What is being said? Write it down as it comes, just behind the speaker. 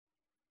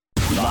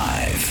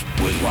Live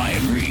with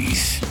Ryan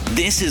Reese.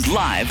 This is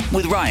Live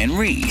with Ryan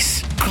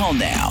Reese. Call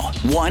now,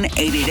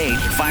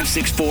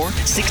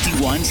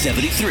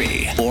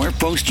 1-888-564-6173. Or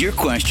post your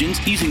questions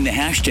using the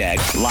hashtag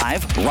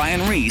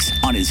 #LiveRyanReese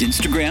on his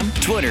Instagram,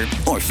 Twitter,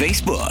 or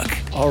Facebook.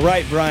 All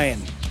right,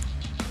 Brian.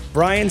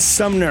 Brian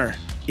Sumner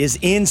is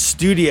in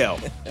studio.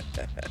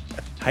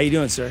 How you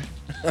doing, sir?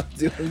 I'm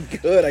doing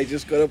good. I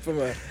just got up from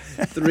a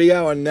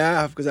 3-hour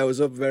nap because I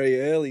was up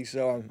very early,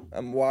 so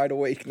I'm wide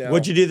awake now.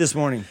 What'd you do this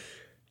morning?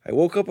 I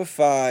woke up at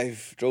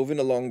 5, drove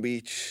into Long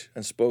Beach,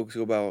 and spoke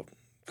to about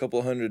a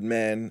couple hundred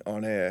men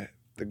on the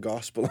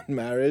gospel and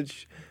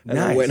marriage, and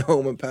Nice. I went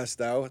home and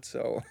passed out.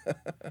 So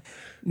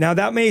Now,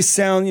 that may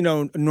sound,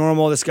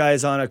 normal. This guy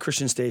is on a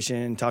Christian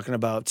station talking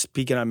about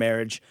speaking on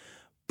marriage,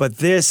 but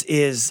this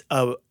is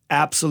a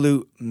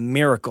absolute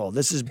miracle.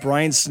 This is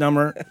Brian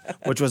Sumner,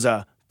 which was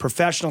a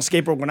professional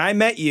skateboarder. When I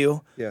met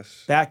you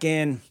yes, back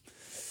in,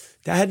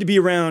 that had to be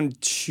around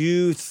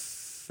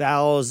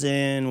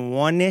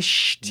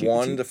 2001-ish.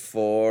 1 to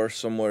 4,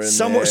 somewhere in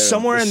there.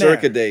 Somewhere The in there.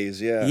 circa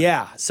days, yeah.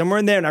 Yeah, somewhere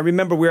in there. And I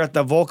remember we were at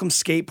the Volcom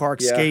skate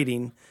park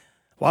skating.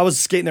 Well, I was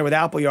skating there with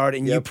Appleyard,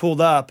 and you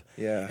pulled up.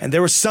 Yeah. And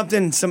there was some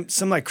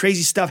like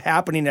crazy stuff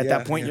happening at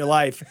that point in your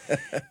life.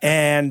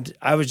 And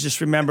I was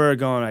just remember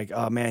going like,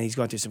 oh man, he's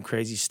going through some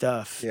crazy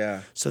stuff.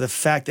 Yeah. So the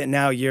fact that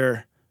now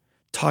you're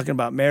talking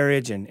about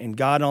marriage and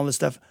God and all this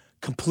stuff,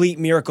 complete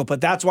miracle.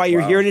 But that's why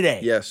you're here today.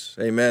 Yes,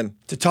 amen.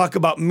 To talk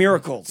about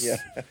miracles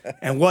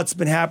and what's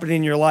been happening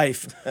in your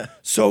life.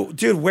 So,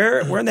 dude, where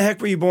in the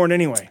heck were you born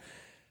anyway?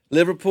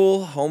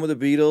 Liverpool, home of the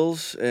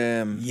Beatles.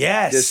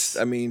 Yes.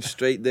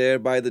 Straight there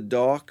by the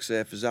docks,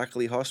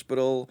 Fazakerley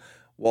Hospital,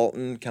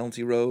 Walton,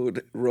 County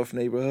Road, rough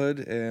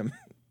neighborhood.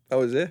 That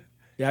was it.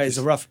 Yeah, it's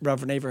a rough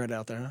neighborhood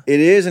out there, huh? It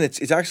is, and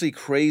it's actually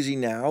crazy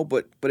now,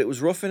 but it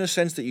was rough in a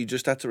sense that you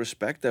just had to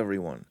respect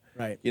everyone.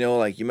 Right.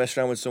 Like you mess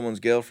around with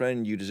someone's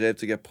girlfriend, you deserve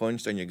to get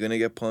punched, and you're gonna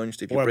get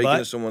punched. If you Or a break butt.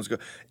 into someone's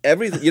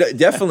everything,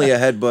 definitely a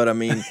headbutt. I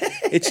mean,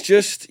 it's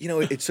just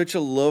it's such a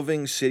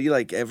loving city.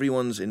 Like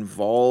everyone's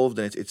involved,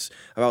 and it's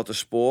about the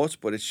sports,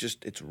 but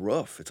it's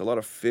rough. It's a lot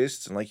of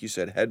fists, and like you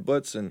said,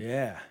 headbutts. And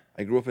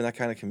I grew up in that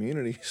kind of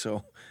community,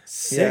 so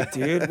sick,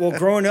 dude. Well,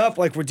 growing up,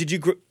 did you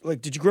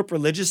grow up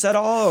religious at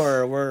all,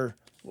 or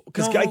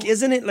because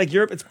isn't it like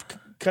Europe? It's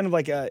kind of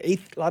like a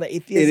lot of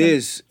atheism. It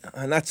is,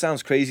 and that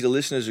sounds crazy to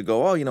listeners who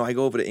go, I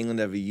go over to England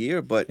every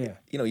year, but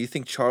you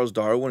think Charles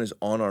Darwin is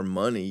on our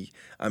money.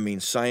 I mean,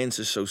 science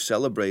is so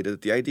celebrated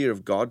that the idea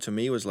of God to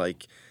me was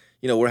like,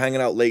 we're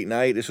hanging out late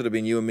night. This would have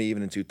been you and me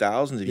even in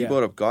 2000s. If you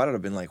brought up God, I'd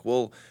have been like,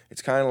 well,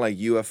 it's kind of like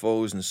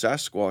UFOs and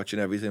Sasquatch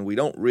and everything. We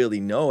don't really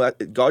know.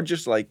 God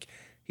just like,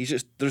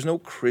 there's no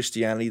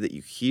Christianity that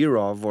you hear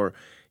of, or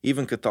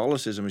even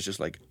Catholicism is just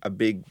like a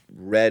big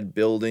red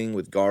building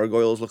with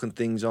gargoyles looking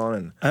things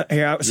on.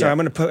 And I'm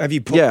going to have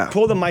you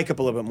pull the mic up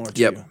a little bit more.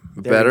 Yep,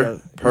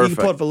 better. Perfect. You can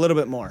pull it up a little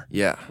bit more.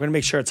 Yeah, we're going to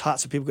make sure it's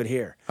hot so people could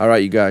hear. All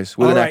right, you guys,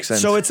 with an accent.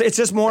 So it's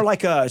just more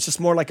like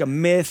a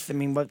myth. I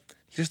mean, what?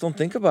 You just don't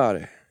think about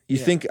it.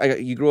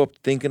 You grow up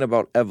thinking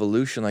about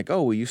evolution, like,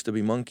 we used to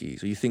be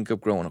monkeys. Or you think up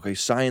growing, okay,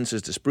 science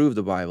has disproved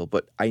the Bible,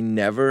 but I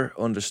never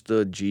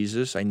understood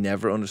Jesus. I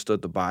never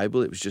understood the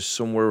Bible. It was just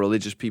somewhere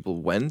religious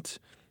people went.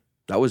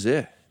 That was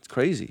it. It's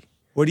crazy.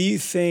 What do you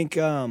think?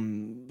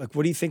 What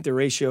do you think the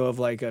ratio of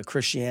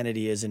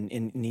Christianity is in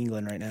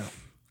England right now?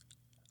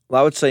 Well,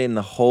 I would say in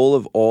the whole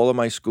of all of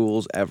my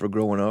schools ever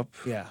growing up,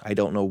 I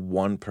don't know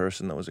one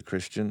person that was a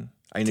Christian.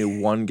 I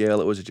knew one girl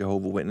that was a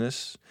Jehovah's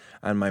Witness,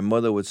 and my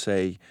mother would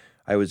say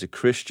I was a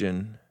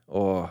Christian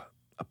or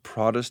a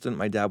Protestant.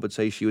 My dad would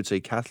say, she would say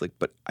Catholic,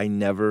 but I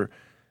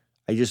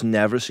just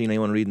never seen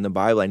anyone reading the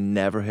Bible. I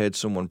never heard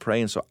someone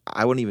praying, so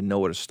I wouldn't even know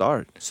where to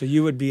start. So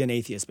you would be an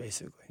atheist,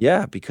 basically.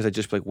 Yeah, because I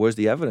just where's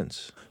the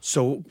evidence?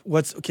 So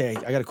I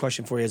got a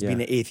question for you as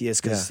being an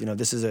atheist, because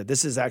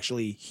this is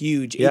actually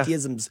huge. Yeah.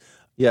 Atheism's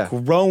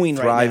growing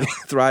right now.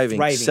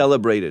 Thriving,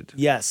 celebrated.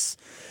 Yes.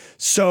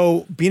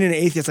 So being an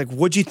atheist,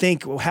 what'd you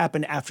think will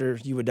happen after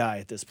you would die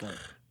at this point?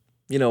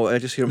 I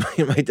just hear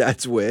my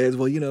dad's words.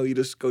 Well, you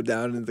just go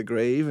down into the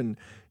grave and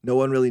no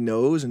one really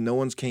knows and no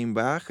one's came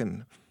back.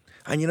 And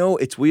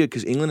it's weird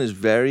because England is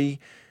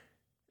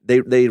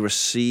they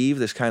receive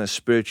this kind of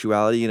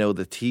spirituality,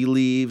 the tea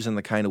leaves and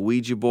the kind of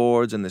Ouija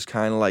boards and this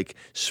kind of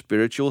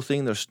spiritual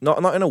thing. There's not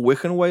in a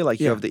Wiccan way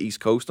like you have the East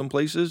Coast and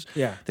places.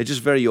 Yeah. They're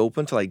just very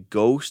open to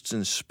ghosts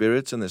and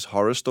spirits and this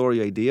horror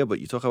story idea. But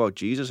you talk about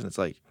Jesus and it's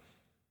like,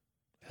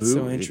 that's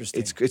so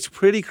interesting. It's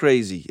pretty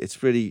crazy.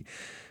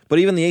 But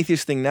even the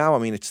atheist thing now,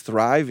 it's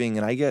thriving,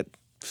 and I get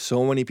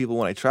so many people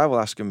when I travel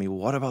asking me,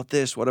 what about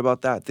this? What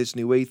about that? This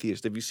new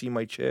atheist, have you seen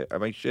my shit?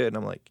 And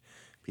I'm like,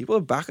 people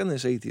are backing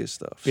this atheist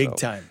stuff. Big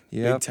time.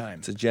 Yeah, big time.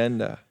 It's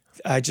agenda.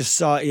 I just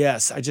saw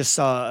this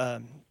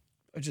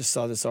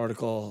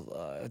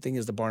article, I think it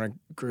was the Barna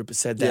Group. It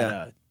said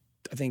that,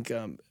 I think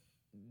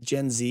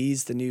Gen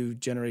Zs, the new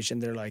generation,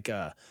 they're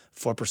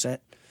 4%.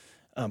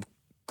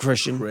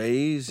 Christian.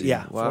 Crazy.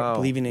 Yeah. Wow.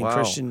 Believing in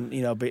Christian,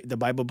 the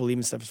Bible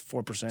believing stuff is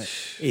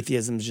 4%.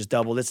 Atheism is just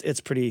doubled.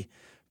 It's pretty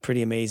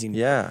pretty amazing.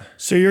 Yeah.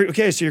 So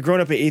you're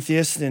growing up an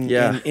atheist in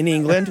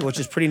England, which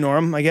is pretty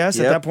norm, I guess,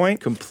 at that point.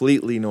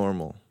 Completely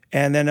normal.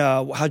 And then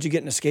how'd you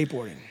get into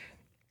skateboarding?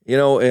 You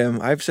know,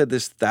 I've said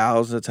this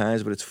thousands of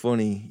times, but it's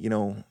funny. You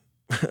know,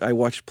 I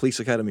watched Police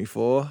Academy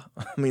 4.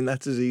 I mean,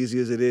 that's as easy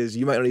as it is.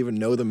 You might not even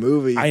know the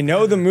movie. I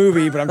know the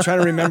movie, but I'm trying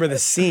to remember the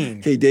scene.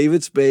 Okay,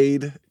 David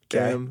Spade.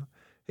 Okay.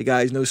 Hey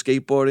guys, no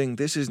skateboarding.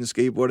 This isn't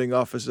skateboarding,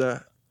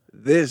 officer.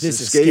 This is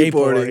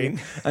skateboarding.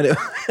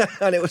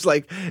 And it was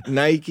like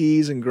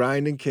Nikes and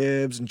grinding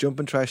kibs and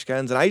jumping trash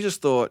cans. And I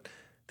just thought,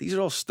 these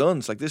are all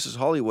stunts. Like, this is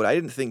Hollywood. I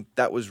didn't think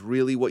that was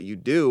really what you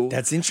do.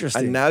 That's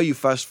interesting. And now you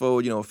fast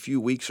forward, a few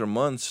weeks or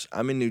months.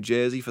 I'm in New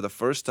Jersey for the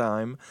first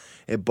time.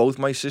 And both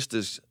my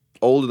sisters,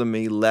 older than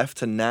me, left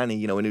to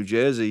nanny, in New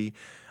Jersey.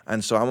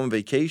 And so I'm on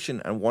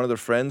vacation. And one of their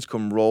friends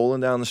come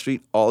rolling down the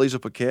street, ollies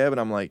up a cab. And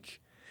I'm like...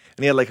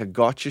 And he had like a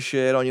gotcha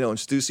shirt on, and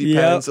Stussy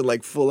pants and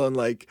like full on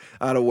like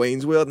out of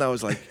Wayne's World. And I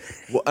was like,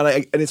 well,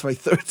 and it's my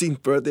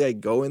 13th birthday. I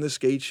go in the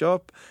skate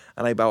shop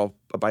and I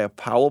buy a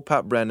Powell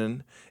Pat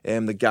Brennan.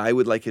 And the guy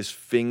with like his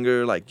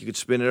finger, like you could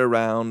spin it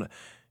around,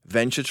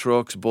 Venture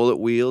trucks, bullet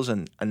wheels,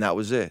 and that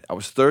was it. I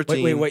was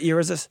 13. Wait, what year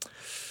was this?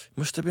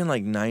 Must have been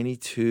like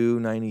 92,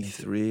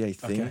 93, I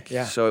think. Okay,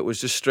 yeah. So it was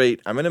just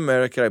straight. I'm in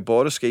America. I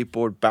bought a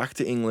skateboard back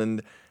to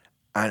England.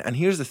 And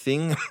here's the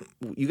thing,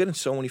 you get in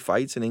so many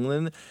fights in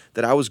England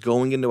that I was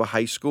going into a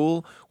high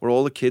school where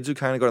all the kids who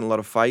kind of got in a lot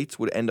of fights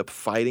would end up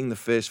fighting the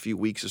first few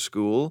weeks of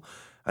school.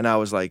 And I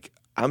was like,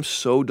 I'm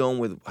so done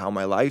with how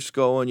my life's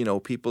going.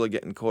 People are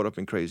getting caught up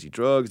in crazy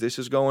drugs. This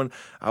is going.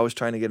 I was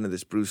trying to get into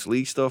this Bruce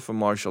Lee stuff from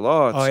martial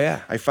arts. Oh,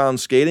 yeah. I found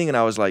skating and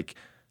I was like,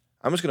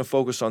 I'm just going to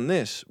focus on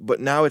this.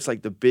 But now it's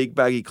like the big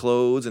baggy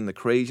clothes and the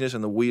craziness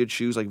and the weird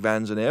shoes like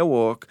Vans and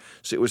Airwalk.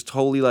 So it was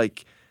totally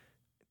like...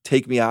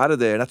 take me out of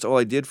there. And that's all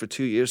I did for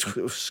 2 years.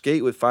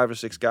 Skate with 5 or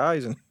 6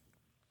 guys, and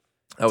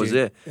that was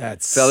it.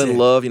 Fell in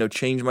love,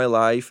 changed my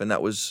life, and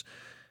that was,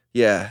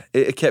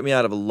 it kept me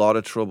out of a lot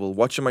of trouble.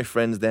 Watching my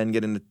friends then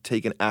get into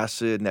taking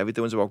acid, and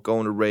everything was about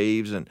going to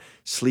raves and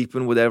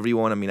sleeping with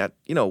everyone. I mean, at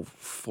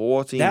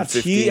 14, that's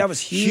 15. Huge. That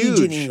was huge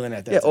in England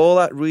at that time. All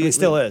that really. It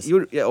still is.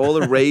 All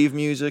the rave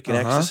music and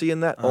ecstasy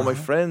and that. All my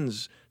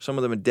friends, some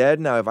of them are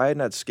dead now. If I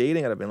hadn't had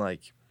skating, I'd have been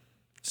like...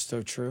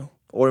 So true.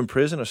 Or in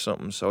prison or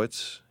something. So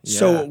it's... Yeah.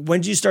 So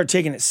when did you start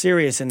taking it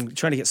serious and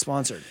trying to get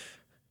sponsored?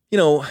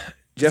 Jeff...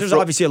 There's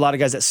obviously a lot of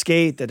guys that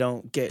skate that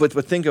don't get... But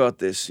think about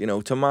this,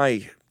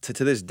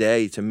 to this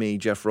day, to me,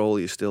 Jeff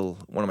Rowley is still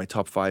one of my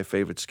top 5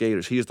 favorite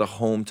skaters. He is the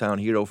hometown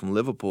hero from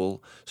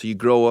Liverpool. So you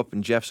grow up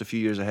and Jeff's a few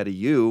years ahead of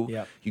you.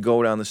 Yep. You go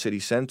around the city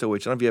center,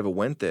 which I don't know if you ever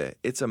went there.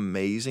 It's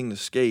amazing to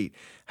skate.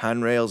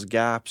 Handrails,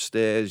 gaps,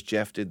 stairs.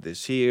 Jeff did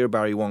this here.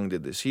 Barry Wong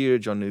did this here.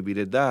 John Newby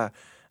did that.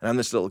 And I'm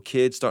this little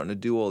kid starting to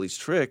do all these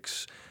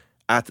tricks.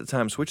 At the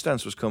time, switch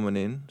dance was coming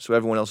in, so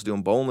everyone else was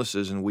doing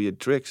bonuses and weird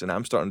tricks, and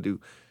I'm starting to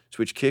do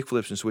switch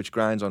kickflips and switch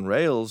grinds on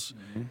rails,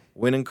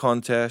 winning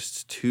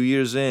contests. 2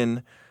 years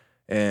in,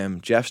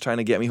 Jeff's trying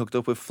to get me hooked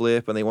up with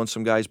Flip, and they want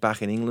some guys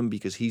back in England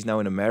because he's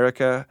now in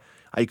America.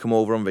 I come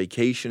over on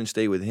vacation and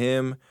stay with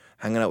him,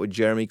 hanging out with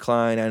Jeremy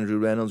Klein, Andrew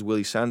Reynolds,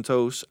 Willie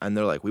Santos, and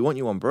they're like, we want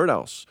you on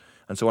Birdhouse.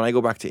 And so when I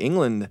go back to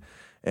England...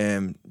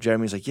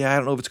 Jeremy's like, I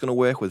don't know if it's going to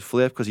work with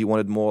Flip because he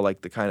wanted more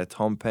like the kind of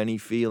Tom Penny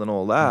feel and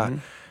all that.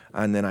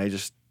 And then I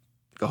just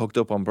got hooked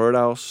up on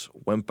Birdhouse,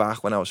 went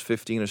back when I was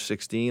 15 or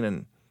 16,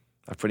 and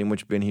I've pretty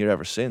much been here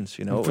ever since,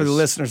 For the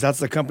listeners, that's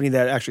the company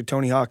that actually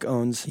Tony Hawk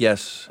owns.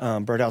 Yes.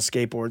 Birdhouse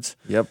Skateboards.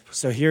 Yep.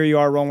 So here you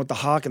are rolling with the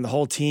Hawk and the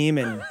whole team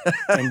and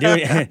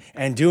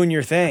doing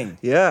your thing.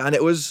 Yeah, and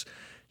it was...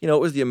 it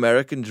was the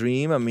American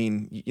dream. I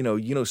mean,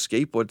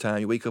 skateboard time.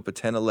 You wake up at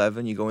 10,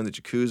 11, you go in the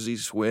jacuzzi,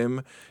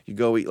 swim, you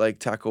go eat like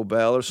Taco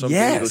Bell or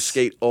something, you go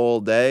skate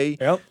all day.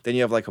 Yep. Then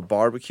you have like a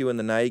barbecue in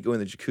the night, go in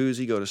the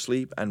jacuzzi, go to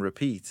sleep, and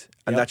repeat.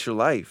 And that's your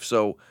life.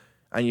 So,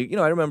 and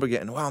I remember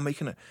getting, I'm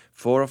making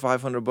 $400 or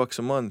 $500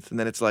 a month. And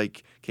then it's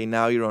like, okay,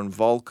 now you're on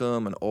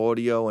Volcom and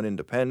audio and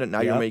independent. Now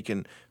you're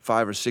making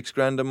 $5 or $6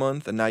 grand a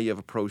month, and now you have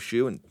a pro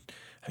shoe. And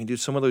I mean, dude,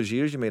 some of those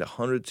years you made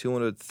 $100,000,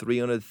 $200,000,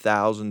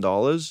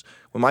 $300,000.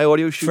 When my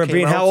audio shoe came out... For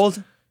being how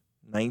old?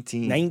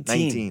 19.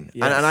 19.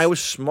 Yes. And I was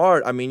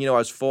smart. I mean, I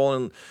was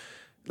trying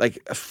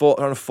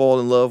to fall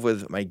in love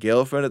with my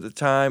girlfriend at the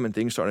time, and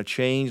things starting to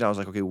change. And I was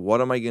like, okay,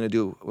 what am I going to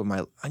do with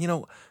my...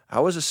 And, I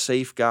was a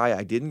safe guy.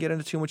 I didn't get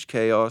into too much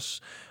chaos.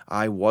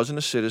 I wasn't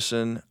a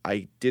citizen.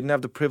 I didn't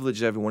have the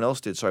privilege everyone else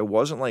did. So I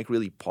wasn't like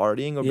really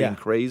partying or being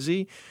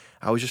crazy.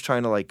 I was just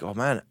trying to like, oh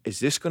man, is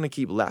this going to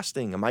keep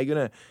lasting? Am I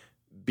going to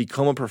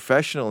become a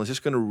professional? Is this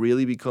going to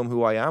really become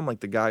who I am, like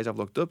the guys I've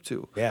looked up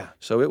to? Yeah.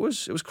 So it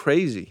was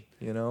crazy,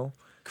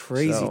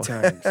 Crazy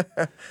times.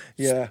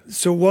 Yeah.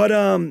 So what?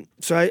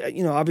 So I,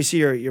 obviously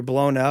you're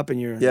blowing up and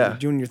you're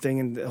doing your thing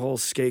in the whole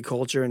skate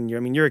culture, and you're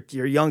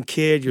a young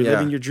kid. You're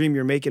living your dream.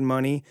 You're making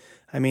money.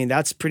 I mean,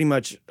 that's pretty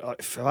much.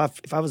 If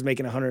I was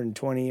making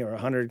 120 or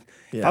 100,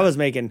 if I was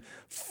making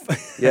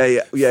 30,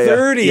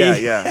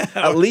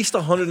 at least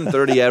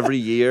 130 every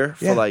year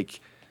for like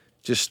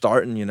just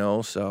starting, you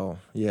know. So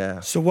yeah.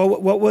 So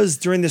what was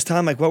during this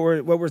time, like what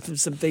were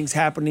some things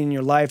happening in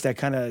your life that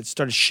kind of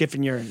started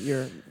shifting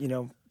your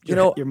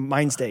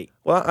mind state?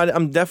 Well,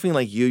 I'm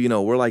definitely like you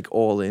know, we're like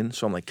all in.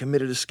 So I'm like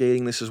committed to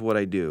skating. This is what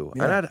I do.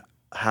 Yeah. And I'd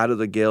had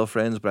other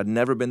girlfriends, but I'd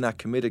never been that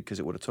committed because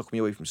it would have took me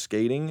away from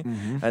skating.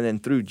 And then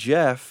through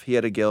Jeff, he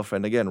had a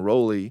girlfriend, again,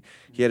 Rolly.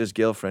 He had his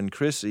girlfriend,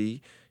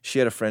 Chrissy. She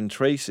had a friend,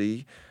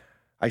 Tracy.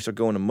 I started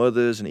going to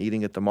Mother's and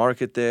eating at the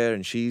market there,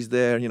 and she's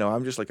there. You know,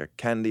 I'm just like a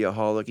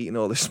candy-aholic, eating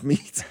all this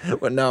meat.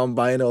 But now I'm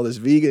buying all this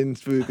vegan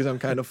food because I'm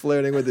kind of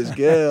flirting with this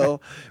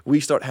girl. We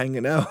start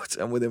hanging out,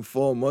 and within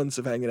 4 months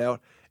of hanging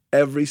out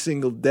every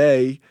single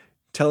day,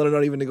 telling her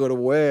not even to go to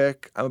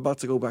work, I'm about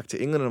to go back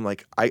to England, and I'm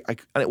like,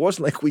 and it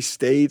wasn't like we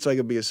stayed so I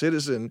could be a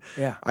citizen.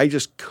 Yeah. I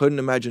just couldn't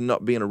imagine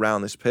not being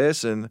around this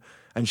person,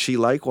 and she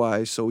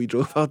likewise. So we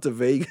drove out to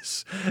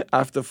Vegas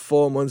after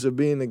 4 months of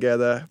being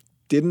together.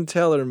 Didn't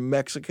tell her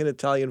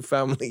Mexican-Italian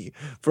family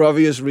for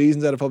obvious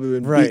reasons that have probably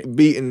been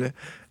beaten.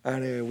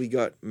 And we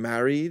got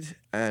married,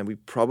 and we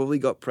probably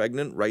got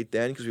pregnant right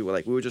then because we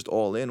were just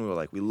all in. We were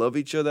like, we love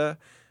each other.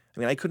 I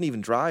mean, I couldn't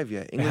even drive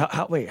yet.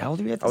 Wait, how old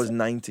were you at this? I was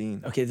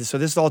 19. Okay, so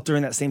this is all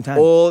during that same time?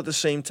 All at the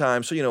same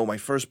time. So, you know, my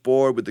first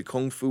board with the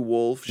Kung Fu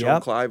Wolf, Sean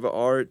Yep. Clive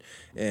art,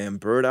 and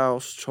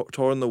Birdhouse,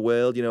 Tour in the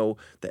Wild. You know,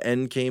 the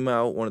end came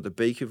out, one of the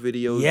Baker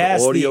videos,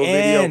 Yes, the audio the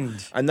video.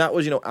 end. And that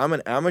was, you know, I'm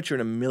an amateur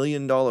in $1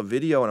 million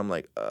video. And I'm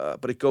like,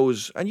 but it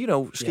goes, and you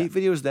know, skate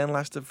videos then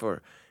lasted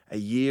for a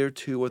year,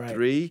 2 or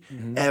 3.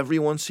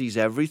 Everyone sees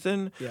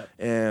everything. Yep.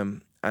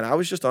 And I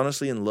was just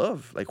honestly in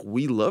love. Like,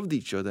 we loved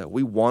each other.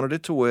 We wanted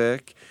it to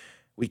work.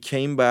 We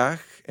came back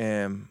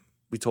and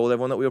we told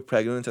everyone that we were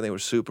pregnant, and they were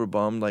super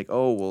bummed. Like,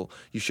 oh, well,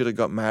 you should have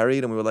got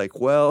married. And we were like,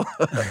 well,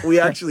 we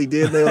actually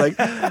did. And they were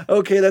like,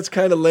 okay, that's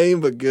kind of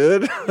lame, but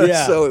good.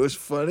 Yeah. So it was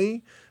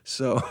funny.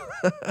 So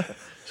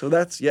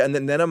that's, yeah. And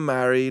then I'm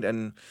married,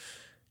 and,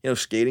 you know,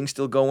 skating's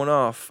still going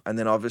off. And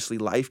then obviously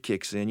life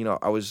kicks in. You know,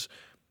 I was,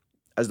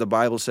 as the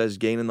Bible says,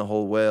 gaining the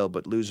whole world,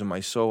 but losing my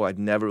soul. I'd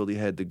never really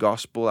heard the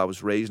gospel. I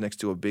was raised next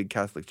to a big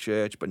Catholic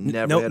church, but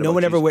never heard no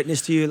one ever Jesus.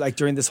 witnessed to you like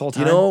during this whole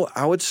time? You know,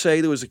 I would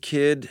say there was a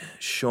kid,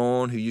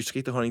 Sean, who used to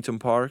skate to Huntington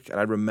Park, and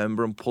I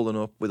remember him pulling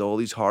up with all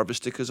these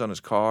harvest stickers on his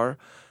car.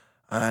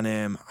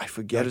 And I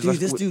forget his last...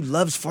 This dude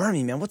loves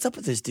farming, man. What's up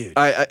with this dude?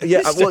 Well,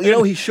 you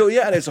know, he showed,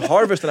 and it's a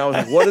harvest, and I was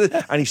like, what is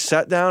it? And he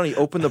sat down, he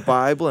opened the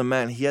Bible, and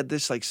man, he had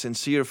this like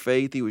sincere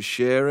faith he was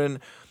sharing.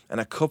 And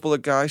a couple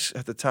of guys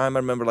at the time, I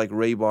remember like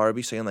Ray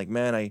Barbie saying like,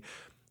 man,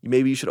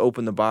 maybe you should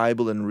open the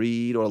Bible and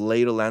read, or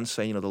later Lance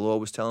saying, you know, the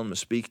Lord was telling him to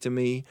speak to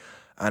me.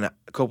 And a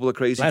couple of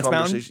crazy Lance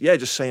conversations. Mountain? Yeah,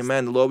 just saying,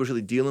 man, the Lord was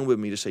really dealing with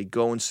me to say,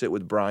 go and sit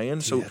with Brian.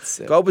 Dude,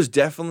 So God was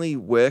definitely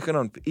working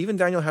on, even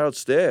Daniel Harold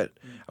Sturt.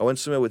 I went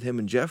somewhere with him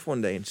and Jeff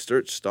one day, and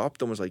Sturt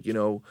stopped and was like, you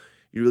know,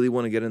 you really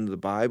want to get into the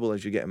Bible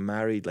as you're getting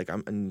married. Like,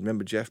 and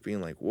remember Jeff being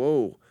like,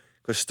 whoa.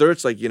 Because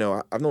Sturt's like, you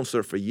know, I've known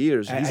Sturt for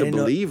years. He's a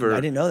believer. I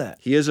didn't know that.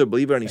 He is a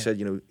believer, and he said,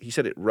 you know, he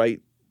said it right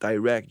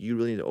direct. You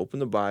really need to open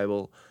the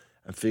Bible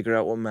and figure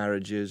out what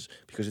marriage is,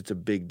 because it's a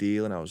big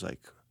deal. And I was like,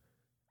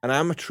 and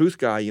I'm a truth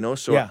guy, you know,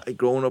 so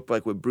growing up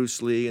like with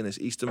Bruce Lee and this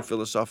Eastern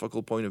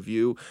philosophical point of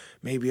view,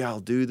 maybe I'll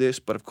do this.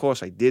 But of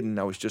course I didn't.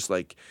 I was just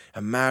like,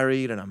 I'm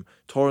married and I'm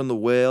touring the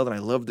world and I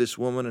love this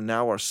woman, and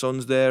now our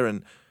son's there.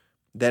 And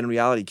then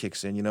reality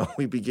kicks in, you know.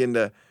 We begin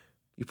to,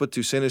 you put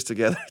two sinners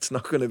together, it's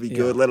not going to be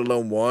good, let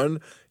alone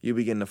one. You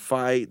begin to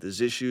fight, there's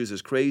issues,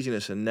 there's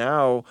craziness. And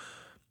now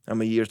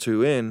I'm a year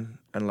 2 in,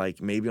 and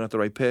like, maybe you're not the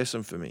right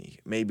person for me.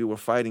 Maybe we're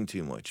fighting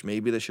too much.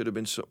 Maybe there should have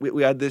been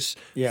we had this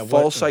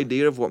false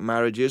idea of what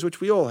marriage is, which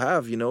we all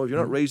have, you know. If you're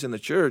not raised in the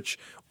church,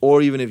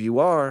 or even if you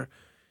are,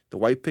 the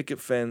white picket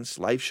fence,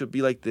 life should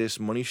be like this,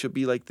 money should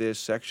be like this,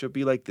 sex should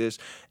be like this,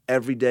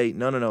 every day.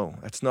 No.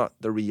 That's not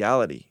the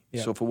reality.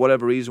 Yeah. So for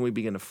whatever reason, we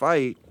begin to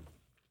fight,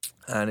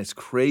 and it's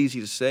crazy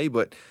to say,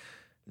 but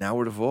now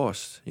we're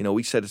divorced. You know,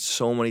 we said it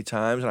so many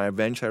times, and I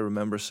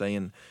remember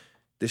saying,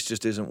 this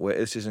just isn't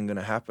going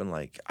to happen.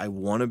 Like, I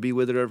want to be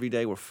with her every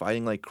day. We're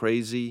fighting like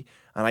crazy.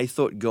 And I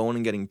thought going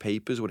and getting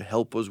papers would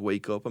help us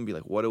wake up and be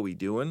like, what are we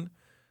doing?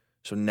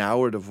 So now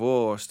we're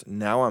divorced.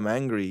 Now I'm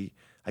angry.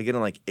 I get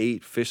in like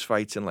 8 fist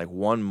fights in like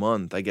 1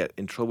 month. I get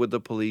in trouble with the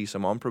police.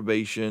 I'm on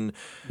probation.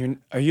 You're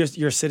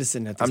a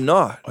citizen at this I'm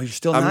not. Oh, you're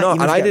still not? I'm not.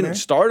 And I didn't married?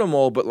 start them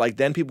all, but like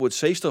then people would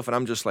say stuff, and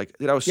I'm just like,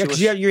 dude, I was because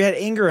you had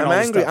anger and I'm all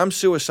this angry. stuff. I'm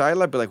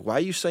suicidal. I'd be like, why are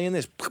you saying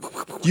this?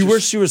 You were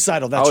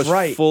suicidal. That's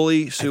right. I was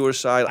fully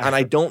suicidal. And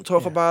I don't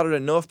talk about it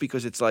enough,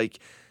 because it's like,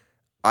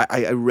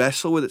 I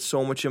wrestle with it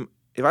so much.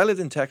 If I lived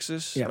in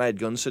Texas and I had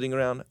guns sitting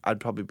around, I'd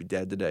probably be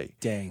dead today.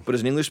 Dang. But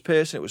as an English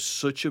person, it was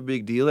such a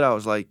big deal that I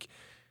was like,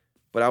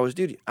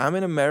 dude, I'm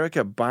in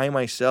America by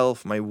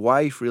myself. My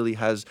wife really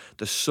has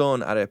the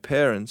son at her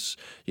parents.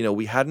 You know,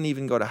 we hadn't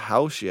even got a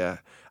house yet.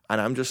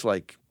 And I'm just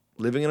like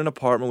living in an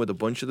apartment with a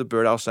bunch of the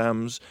Birdhouse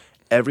M's.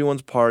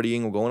 Everyone's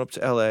partying. We're going up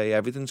to LA.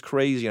 Everything's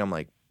crazy. And I'm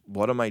like,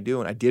 what am I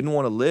doing? I didn't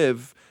want to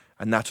live.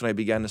 And that's when I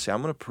began to say,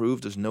 I'm going to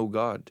prove there's no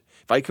God.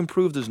 If I can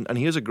prove and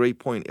here's a great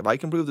point, if I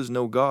can prove there's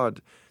no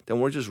God, then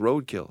we're just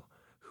roadkill.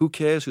 Who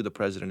cares who the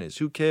president is?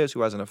 Who cares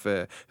who has an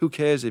affair? Who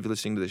cares if you're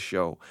listening to this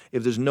show?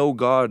 If there's no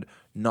God,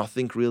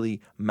 nothing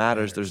really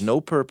matters. There's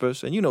no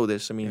purpose. And you know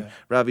this. I mean,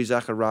 Ravi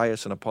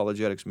Zacharias and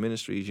Apologetics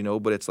Ministries, you know,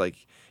 but it's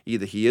like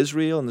either he is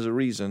real and there's a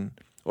reason,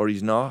 or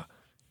he's not.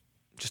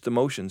 Just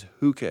emotions.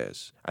 Who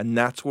cares? And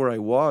that's where I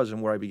was,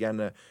 and where I began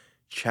to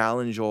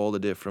challenge all the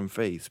different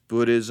faiths.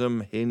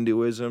 Buddhism,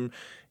 Hinduism,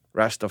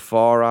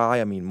 Rastafari,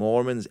 I mean,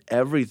 Mormons,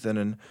 everything.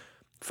 And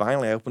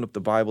finally, I opened up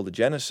the Bible to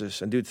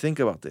Genesis. And dude, think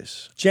about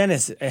this.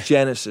 Genesis,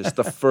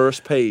 the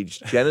first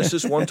page.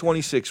 Genesis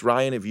 1:26.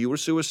 Ryan, if you were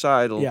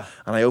suicidal,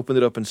 and I opened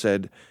it up and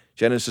said,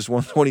 Genesis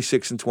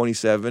 1:26 and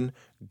 27,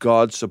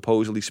 God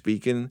supposedly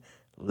speaking,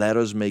 let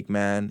us make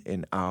man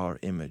in our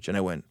image. And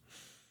I went,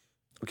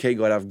 okay,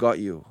 God, I've got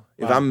you.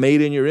 If I'm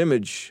made in your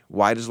image,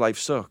 why does life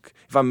suck?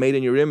 If I'm made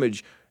in your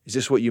image, is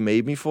this what you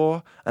made me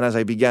for? And as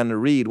I began to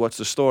read, what's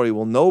the story?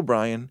 Well, no,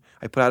 Brian.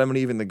 I put Adam and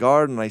Eve in the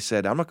garden, and I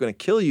said, I'm not going to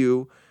kill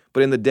you,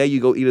 but in the day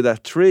you go eat of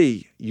that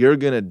tree, you're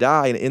going to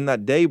die. And in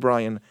that day,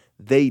 Brian,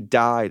 they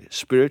died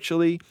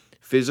spiritually,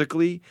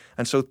 physically.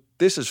 And so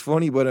this is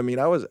funny, but I mean,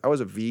 I was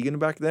a vegan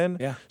back then.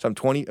 Yeah. So I'm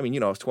 20, I mean, you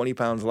know, I was 20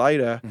 pounds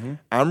lighter. Mm-hmm.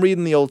 I'm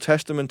reading the Old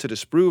Testament to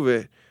disprove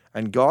it,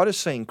 and God is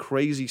saying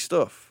crazy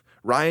stuff.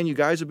 Ryan, you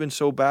guys have been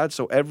so bad,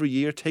 so every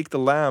year take the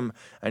lamb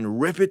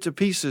and rip it to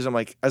pieces. I'm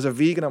like, as a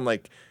vegan, I'm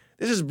like,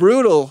 this is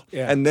brutal.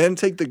 Yeah. And then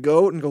take the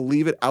goat and go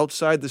leave it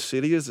outside the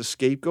city as a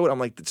scapegoat. I'm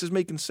like, this is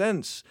making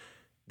sense.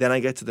 Then I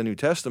get to the New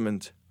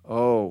Testament.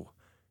 Oh,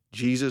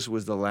 Jesus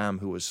was the lamb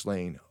who was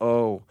slain.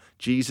 Oh,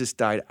 Jesus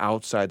died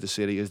outside the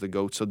city as the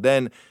goat. So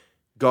then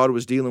God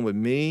was dealing with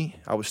me.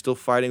 I was still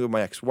fighting with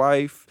my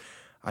ex-wife.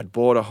 I'd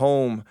bought a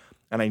home,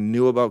 and I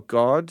knew about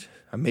God.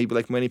 And maybe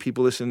like many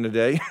people listening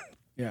today.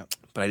 Yeah.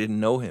 But I didn't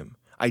know him.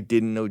 I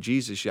didn't know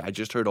Jesus yet. I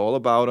just heard all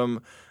about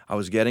him. I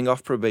was getting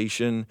off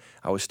probation.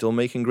 I was still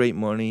making great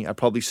money. I'd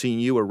probably seen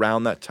you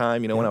around that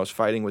time, you know, when I was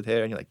fighting with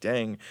hair. And you're like,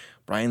 dang,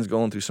 Brian's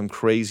going through some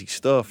crazy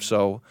stuff.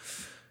 So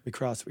we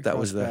crossed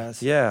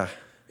paths. Yeah.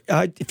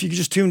 If you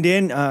just tuned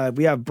in,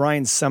 we have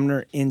Brian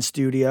Sumner in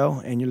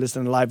studio, and you're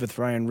listening live with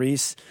Ryan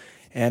Reese.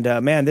 And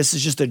man, this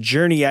is just a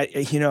journey.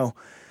 You know,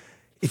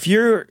 if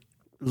you're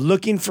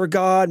looking for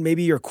God,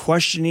 maybe you're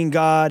questioning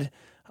God,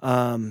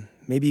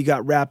 maybe you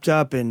got wrapped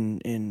up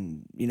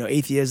in you know,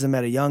 atheism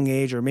at a young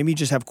age, or maybe you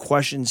just have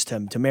questions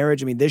to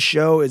marriage. I mean, this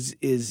show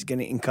is going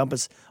to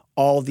encompass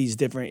all these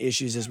different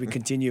issues as we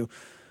continue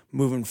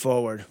moving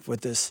forward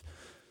with this.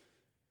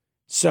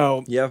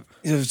 So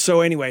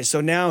anyway,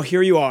 so now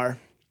here you are.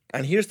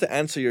 And here's to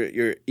answer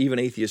your even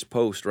atheist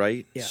post,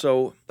 right? Yeah.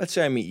 So let's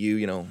say I meet you,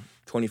 you know,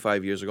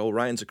 25 years ago.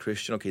 Ryan's a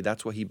Christian. Okay,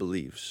 that's what he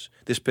believes.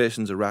 This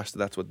person's a Rasta.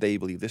 That's what they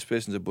believe. This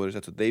person's a Buddhist.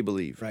 That's what they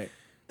believe. Right.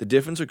 The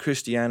difference with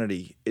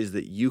Christianity is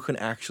that you can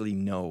actually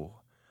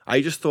know.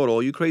 I just thought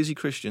all you crazy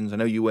Christians, I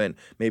know you weren't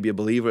maybe a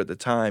believer at the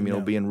time, you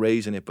know, being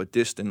raised in it, but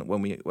distant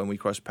when we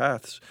crossed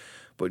paths.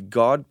 But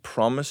God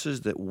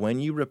promises that when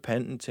you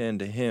repent and turn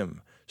to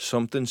him,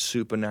 something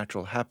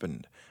supernatural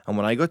happened. And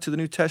when I got to the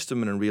New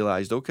Testament and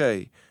realized,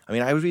 okay, I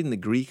mean, I was reading the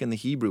Greek and the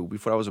Hebrew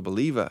before I was a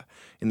believer.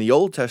 In the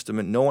Old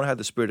Testament, no one had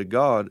the Spirit of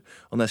God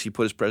unless he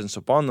put his presence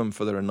upon them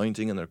for their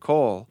anointing and their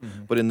call.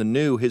 Mm-hmm. But in the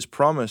New, his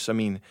promise, I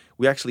mean,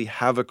 we actually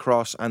have a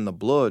cross and the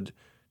blood,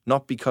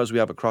 not because we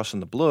have a cross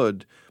and the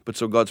blood, but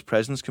so God's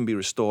presence can be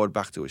restored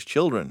back to his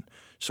children.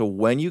 So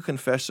when you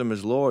confess him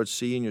as Lord,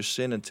 seeing your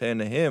sin and turn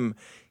to him,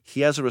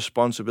 he has a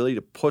responsibility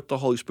to put the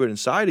Holy Spirit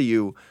inside of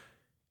you,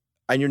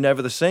 and you're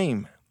never the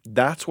same.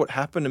 That's what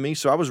happened to me.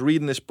 So I was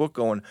reading this book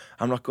going,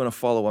 I'm not going to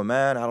follow a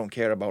man. I don't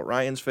care about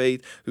Ryan's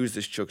faith. Who's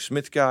this Chuck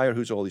Smith guy, or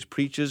who's all these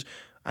preachers?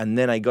 And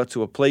then I got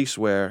to a place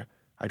where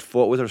I'd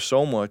fought with her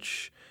so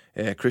much.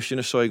 Christian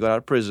Asoy got out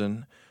of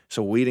prison.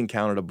 So we'd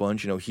encountered a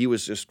bunch. You know, he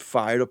was just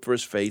fired up for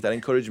his faith. That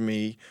encouraged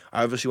me.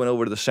 I obviously went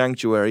over to the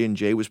sanctuary, and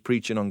Jay was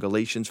preaching on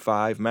Galatians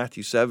 5,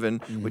 Matthew 7,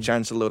 which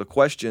answered a load of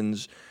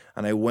questions.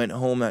 And I went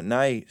home that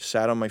night,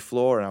 sat on my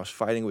floor, and I was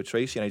fighting with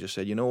Tracy, and I just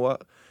said, you know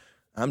what?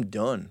 I'm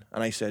done.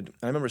 And I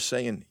remember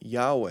saying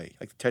Yahweh,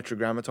 like the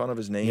tetragrammaton of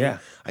his name,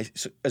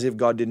 as if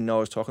God didn't know I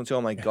was talking to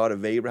him, like God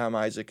of Abraham,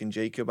 Isaac, and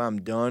Jacob.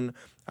 I'm done.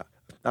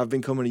 I've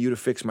been coming to you to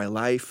fix my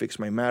life, fix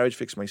my marriage,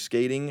 fix my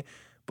skating,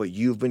 but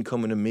you've been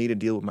coming to me to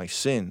deal with my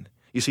sin.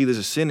 You see, there's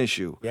a sin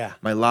issue. Yeah.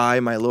 My lie,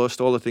 my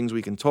lust, all the things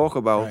we can talk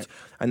about. Right.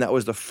 And that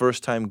was the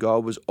first time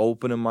God was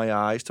opening my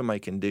eyes to my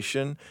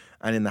condition.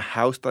 And in the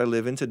house that I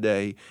live in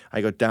today,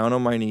 I got down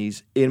on my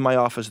knees in my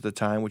office at the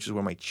time, which is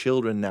where my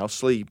children now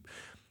sleep.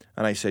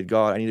 And I said,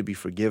 God, I need to be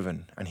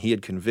forgiven. And he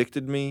had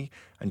convicted me.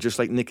 And just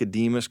like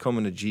Nicodemus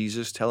coming to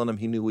Jesus, telling him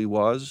he knew who he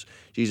was,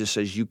 Jesus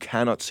says, you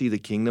cannot see the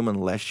kingdom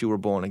unless you were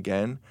born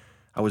again.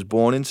 I was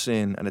born in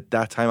sin. And at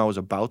that time, I was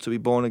about to be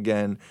born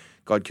again.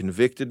 God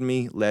convicted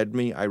me, led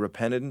me. I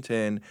repented and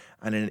turned.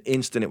 And in an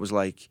instant, it was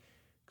like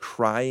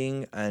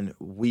crying and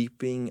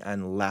weeping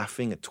and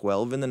laughing at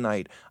 12 in the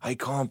night. I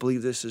can't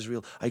believe this is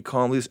real. I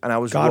can't believe this. And I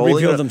was God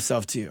revealed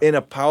himself to you in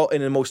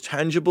a most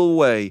tangible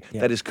way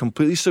that is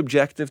completely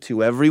subjective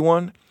to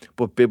everyone,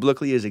 but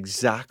biblically is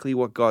exactly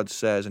what God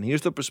says. And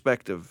here's the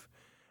perspective.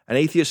 An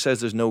atheist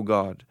says there's no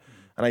God.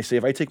 And I say,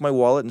 if I take my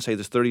wallet and say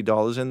there's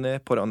 $30 in there,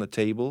 put it on the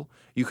table,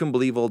 you can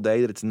believe all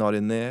day that it's not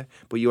in there,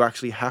 but you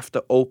actually have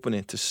to open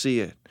it to see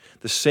it.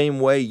 The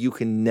same way you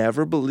can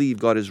never believe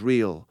God is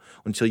real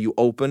until you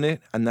open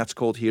it, and that's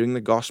called hearing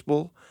the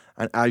gospel.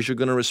 And as you're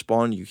going to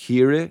respond, you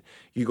hear it.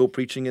 You go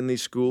preaching in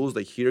these schools,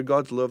 they hear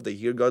God's love, they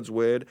hear God's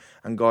word,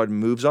 and God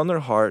moves on their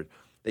heart.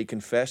 They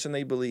confess and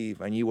they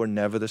believe, and you are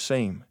never the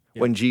same.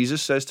 Yep. When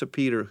Jesus says to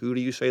Peter, who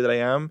do you say that I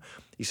am?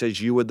 He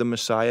says, you are the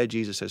Messiah.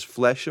 Jesus says,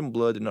 flesh and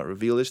blood did not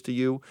reveal this to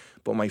you,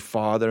 but my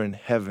Father in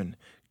heaven.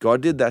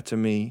 God did that to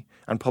me.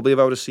 And probably if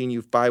I would have seen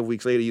you 5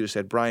 weeks later, you'd have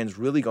said, Brian's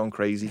really gone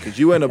crazy because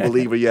you weren't a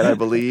believer yet, I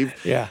believe.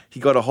 Yeah.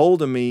 He got a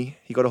hold of me.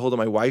 He got a hold of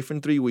my wife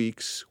in 3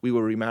 weeks. We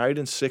were remarried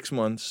in 6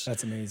 months.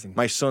 That's amazing.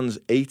 My son's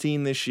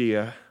 18 this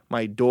year.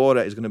 My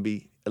daughter is going to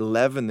be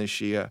 11 this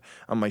year.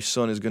 And my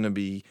son is going to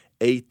be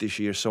 8 this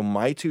year. So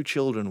my 2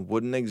 children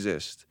wouldn't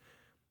exist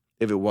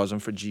if it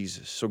wasn't for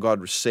Jesus. So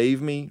God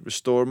saved me,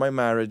 restored my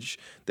marriage.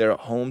 They're at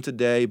home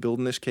today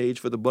building this cage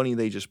for the bunny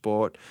they just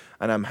bought.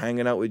 And I'm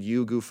hanging out with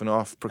you, goofing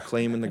off,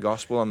 proclaiming the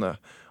gospel on the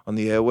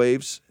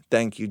airwaves.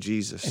 Thank you,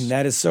 Jesus. And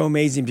that is so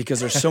amazing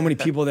because there's so many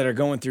people that are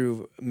going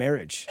through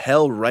marriage.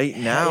 Hell right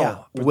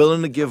now,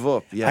 willing to give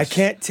up. Yes. I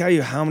can't tell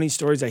you how many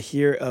stories I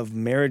hear of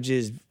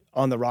marriages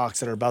on the rocks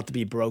that are about to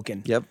be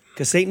broken. Yep.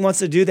 Because Satan wants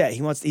to do that.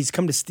 He's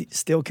come to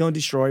steal, kill, and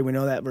destroy. We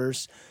know that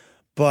verse.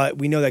 But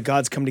we know that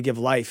God's come to give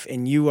life,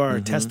 and you are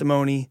a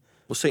testimony.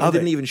 Well, Satan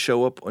didn't even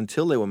show up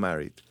until they were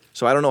married.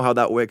 So I don't know how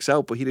that works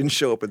out, but he didn't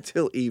show up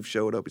until Eve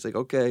showed up. He's like,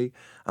 okay,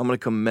 I'm going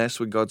to come mess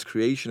with God's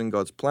creation and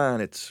God's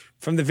plan. It's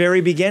from the very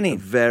beginning,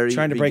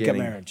 trying to break up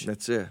marriage.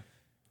 That's it.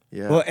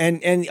 Yeah. Well,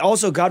 and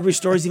also God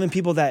restores even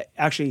people that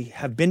actually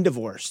have been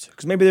divorced.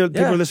 Because maybe there are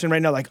people listening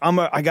right now like,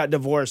 I got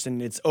divorced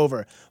and it's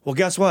over. Well,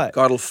 guess what?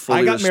 God will fully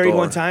I got married restore.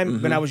 one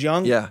time when I was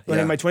young, when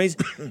in my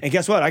 20s. And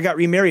guess what? I got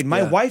remarried.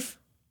 My wife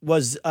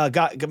was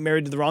got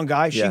married to the wrong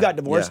guy. She got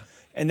divorced,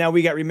 and now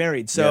we got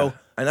remarried. So,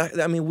 and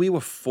I mean, we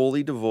were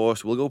fully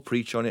divorced. We'll go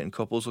preach on it, and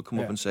couples will come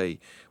up and say,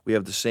 we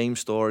have the same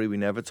story. We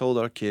never told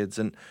our kids.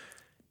 And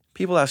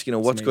people ask,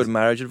 what's good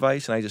marriage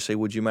advice? And I just say,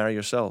 would you marry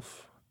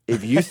yourself?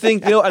 If you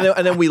think,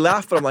 and then we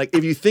laugh, but I'm like,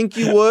 if you think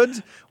you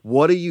would,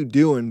 what are you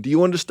doing? Do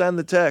you understand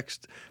the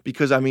text?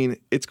 Because, I mean,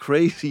 it's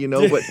crazy,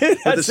 but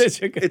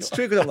it's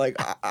true because I'm like,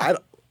 I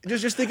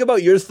just think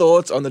about your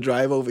thoughts on the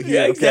drive over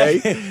here,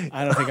 okay?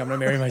 I don't think I'm going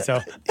to marry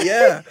myself.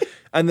 Yeah.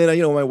 And then,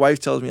 my wife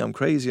tells me I'm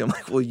crazy. I'm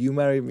like, well, you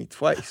married me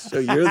twice, so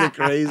you're the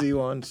crazy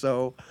one.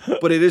 So,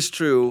 but it is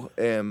true.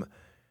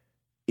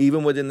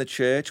 Even within the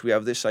church, we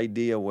have this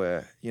idea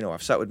where,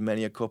 I've sat with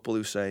many a couple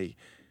who say,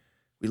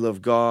 we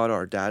love God,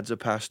 our dad's a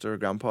pastor,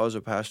 grandpa's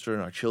a pastor,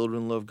 and our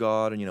children love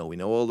God, and, we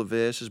know all the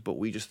verses, but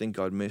we just think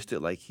God missed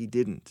it like he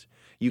didn't.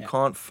 You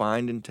can't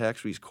find in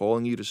text where he's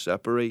calling you to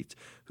separate.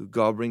 Who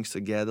God brings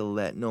together,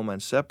 let no man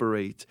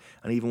separate.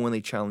 And even when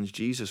they challenge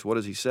Jesus, what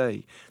does he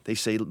say? They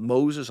say,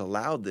 Moses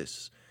allowed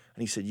this.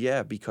 And he said,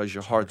 yeah, because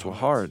your hearts were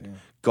hard. Yeah.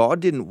 God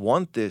didn't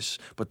want this.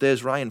 But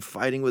there's Ryan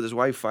fighting with his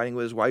wife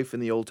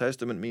in the Old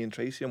Testament. Me and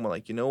Tracy, and we're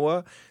like, you know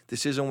what?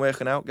 This isn't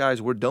working out,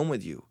 guys. We're done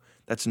with you.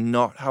 That's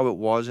not how it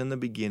was in the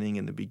beginning.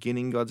 In the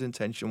beginning, God's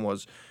intention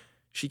was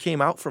she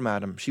came out from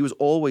Adam. She was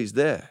always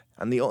there.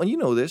 And you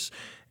know this.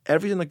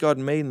 Everything that God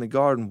made in the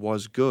garden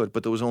was good,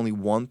 but there was only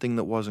one thing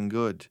that wasn't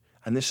good.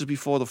 And this is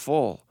before the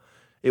fall.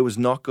 It was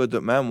not good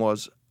that man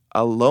was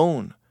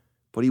alone.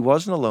 But he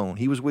wasn't alone.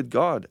 He was with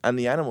God and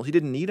the animals. He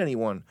didn't need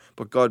anyone.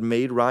 But God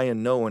made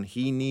Ryan know, and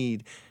he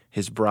need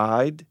his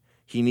bride.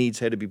 He needs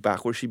her to be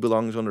back where she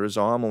belongs under his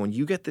arm. And when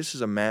you get this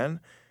as a man,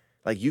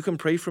 like, you can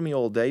pray for me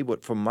all day,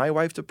 but for my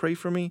wife to pray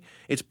for me,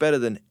 it's better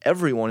than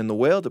everyone in the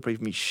world to pray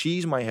for me.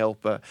 She's my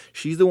helper.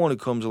 She's the one who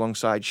comes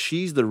alongside.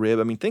 She's the rib.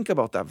 I mean, think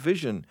about that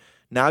vision.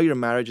 Now your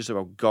marriage is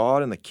about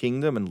God and the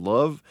kingdom and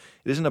love.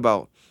 It isn't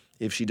about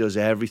if she does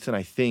everything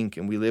I think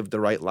and we live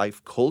the right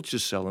life.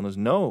 Culture's selling us.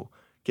 No.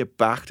 Get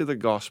back to the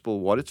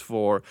gospel, what it's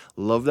for.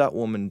 Love that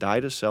woman,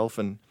 die to self.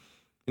 And,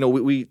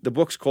 we the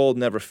book's called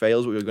Never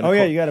Fails. We were going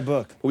to you got a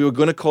book. We were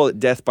going to call it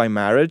Death by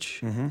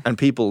Marriage, and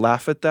people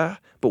laugh at that.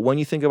 But when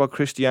you think about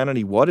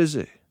Christianity, what is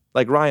it?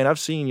 Like, Ryan, I've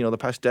seen, the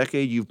past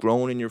decade, you've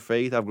grown in your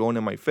faith. I've grown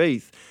in my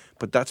faith.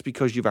 But that's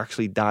because you've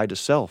actually died to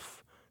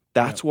self.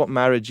 That's what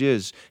marriage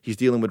is. He's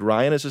dealing with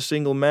Ryan as a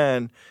single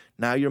man.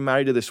 Now you're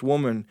married to this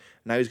woman.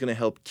 Now he's going to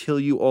help kill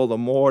you all the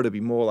more to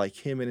be more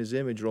like him in his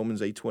image,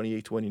 Romans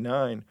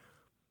 8:28-29.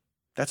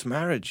 That's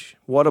marriage.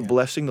 What a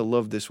blessing to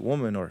love this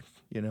woman,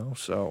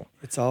 so.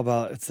 It's all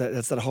about,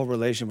 that's that whole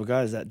relationship with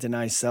God, is that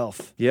deny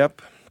self.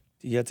 Yep.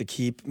 You have to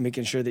keep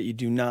making sure that you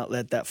do not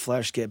let that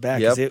flesh get back,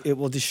 because it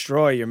will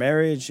destroy your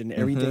marriage and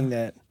everything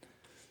that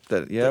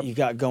you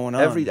got going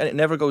on. And it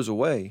never goes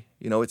away.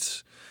 We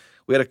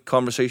had a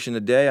conversation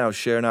today. I was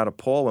sharing out of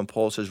Paul when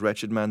Paul says,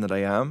 wretched man that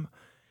I am.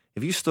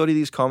 If you study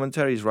these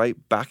commentaries, right,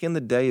 back in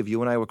the day, if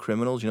you and I were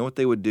criminals, you know what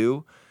they would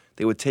do?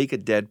 They would take a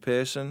dead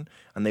person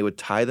and they would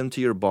tie them to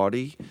your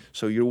body.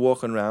 So you're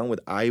walking around with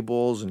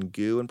eyeballs and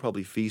goo and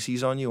probably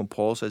feces on you. And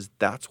Paul says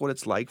that's what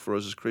it's like for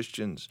us as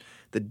Christians.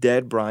 The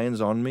dead Brian's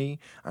on me,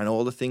 and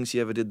all the things he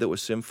ever did that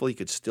was sinful, he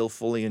could still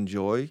fully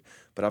enjoy.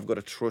 But I've got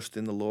to trust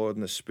in the Lord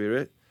and the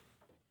Spirit.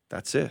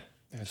 That's it.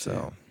 That's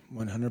it.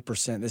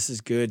 100%. This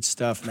is good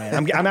stuff,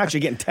 man. I'm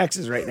actually getting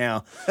texts right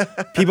now.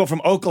 People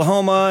from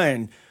Oklahoma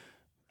and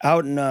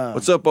out in...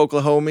 What's up,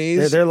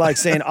 Oklahomies? They're like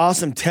saying,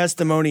 awesome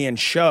testimony and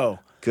show.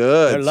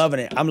 Good. They're loving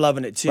it. I'm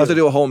loving it, too. We'll have to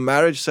do a whole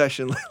marriage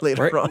session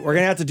later on. We're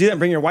going to have to do that and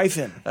bring your wife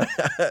in.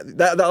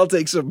 That'll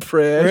take some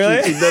prayer.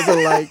 Really? She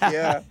doesn't like,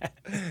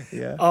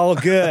 yeah. All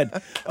good.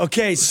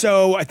 Okay,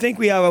 so I think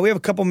we have a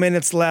couple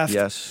minutes left.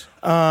 Yes.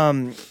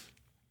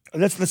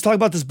 Let's talk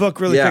about this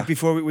book really quick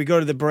before we go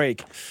to the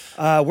break.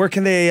 Where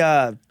can they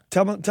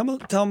tell them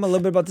a little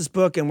bit about this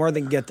book and where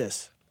they can get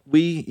this?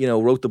 We,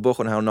 wrote the book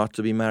on how not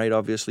to be married,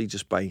 obviously,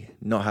 just by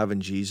not having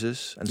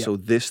Jesus. And so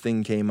this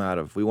thing came out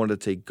of, we wanted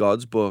to take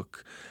God's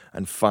book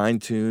and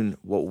fine-tune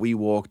what we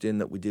walked in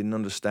that we didn't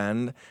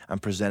understand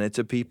and present it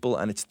to people.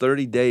 And it's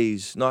 30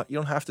 days. You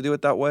don't have to do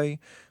it that way,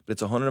 but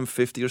it's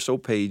 150 or so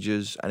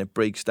pages, and it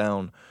breaks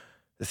down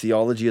the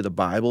theology of the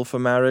Bible for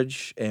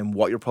marriage and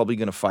what you're probably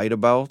going to fight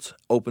about.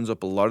 Opens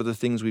up a lot of the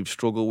things we've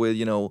struggled with,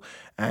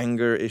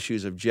 anger,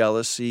 issues of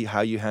jealousy,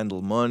 how you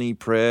handle money,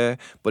 prayer,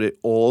 but it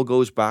all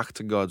goes back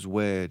to God's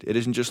word. It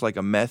isn't just like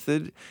a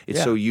method.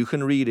 It's so you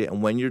can read it,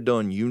 and when you're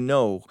done,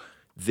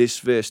 this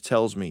verse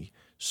tells me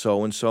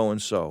so and so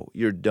and so.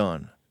 You're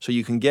done. So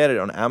you can get it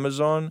on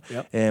Amazon.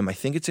 Yep. I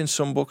think it's in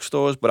some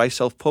bookstores, but I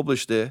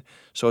self-published it.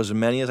 So as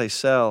many as I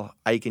sell,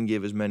 I can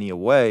give as many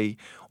away.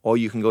 Or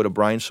you can go to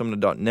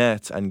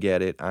briansumner.net and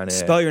get it. And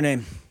spell your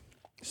name.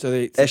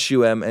 Sumner. So if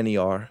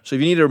you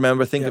need to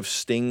remember, think of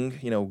Sting,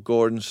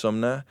 Gordon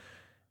Sumner.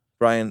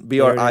 Brian,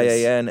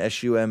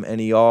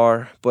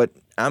 BrianSumner. But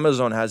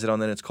Amazon has it on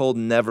there. It's called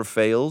Never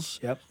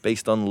Fails,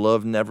 based on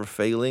love never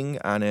failing.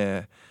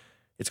 And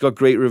it's got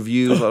great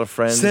reviews, a lot of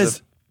friends. It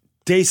says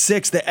day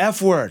 6, the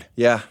F word.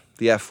 Yeah,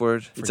 the F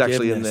word. It's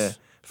actually in there.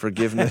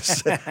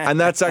 Forgiveness. And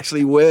that's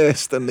actually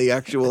worse than the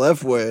actual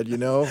F word,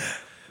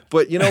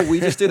 But, we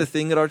just did a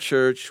thing at our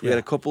church. We had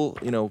a couple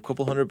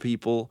hundred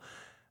people.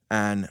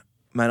 And,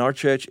 man, our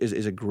church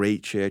is a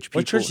great church.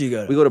 What church do you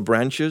go to? We go to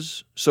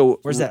Branches.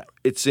 So where's that?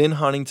 It's in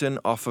Huntington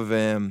off of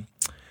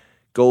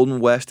Golden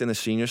West in the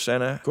Senior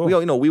Center. Cool.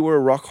 We were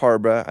at Rock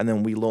Harbor, and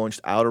then we launched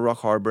out of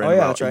Rock Harbor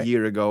about a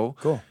year ago.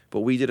 Cool.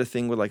 But we did a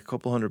thing with like a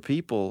couple hundred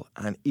people.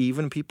 And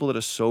even people that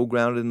are so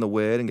grounded in the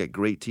Word and get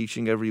great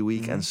teaching every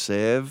week and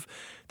serve,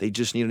 they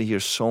just need to hear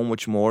so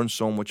much more and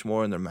so much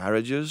more in their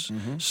marriages.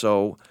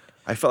 So...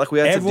 I felt like we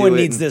had to do it. Everyone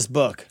needs this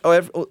book.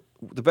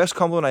 The best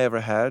compliment I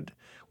ever had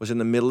was in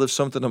the middle of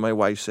something, and my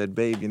wife said,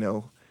 "Babe,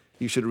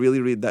 you should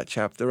really read that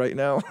chapter right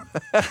now."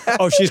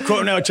 She's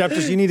quoting out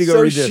chapters. You need to go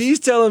read this. So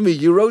she's telling me,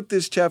 you wrote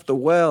this chapter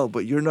well,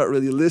 but you're not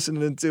really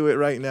listening to it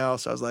right now.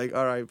 So I was like,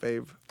 all right,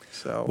 babe.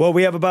 Well,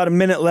 we have about a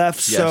minute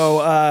left. Yes.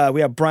 So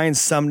we have Brian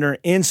Sumner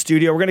in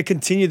studio. We're going to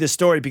continue this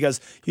story because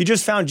you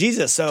just found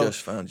Jesus. So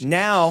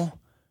now...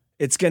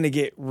 it's going to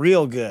get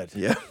real good.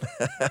 Yeah.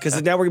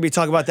 Because now we're going to be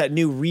talking about that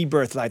new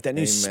rebirth life, that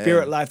new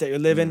spirit life that you're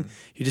living.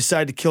 You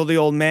decide to kill the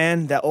old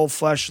man, that old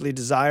fleshly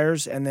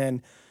desires, and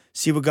then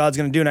see what God's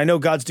going to do. And I know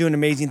God's doing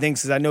amazing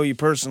things because I know you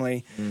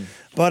personally.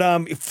 But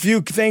a few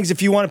things,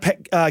 if you want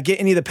to get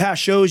any of the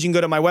past shows, you can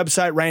go to my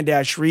website,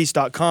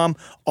 ryan-reese.com.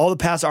 All the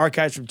past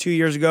archives from 2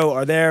 years ago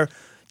are there.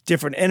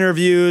 Different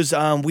interviews.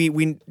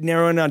 We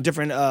narrow in on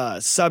different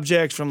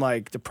subjects from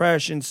like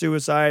depression,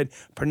 suicide,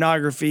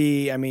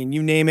 pornography. I mean,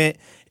 you name it.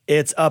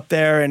 It's up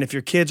there, and if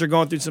your kids are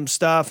going through some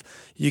stuff,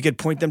 you could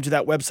point them to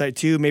that website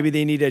too. Maybe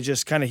they need to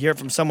just kind of hear it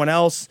from someone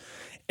else.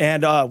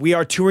 And we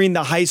are touring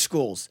the high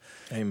schools.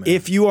 Amen.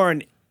 If you are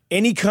in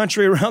any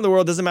country around the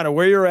world, doesn't matter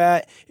where you're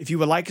at, if you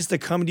would like us to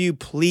come to you,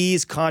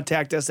 please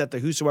contact us at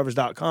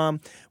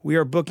thewhosoevers.com. We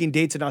are booking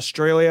dates in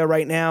Australia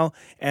right now,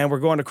 and we're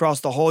going across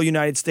the whole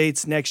United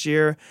States next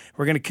year.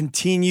 We're going to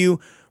continue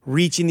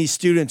reaching these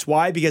students.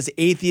 Why? Because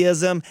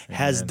atheism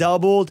has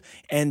doubled,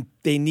 and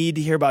they need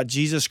to hear about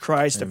Jesus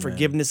Christ, the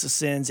forgiveness of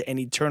sins, and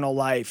eternal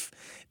life.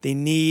 We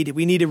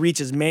need to reach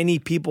as many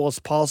people as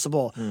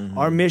possible.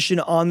 Our mission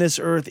on this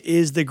earth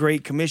is the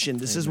Great Commission.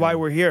 This is why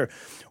we're here.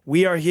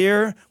 We are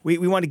here. We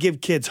want to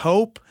give kids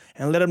hope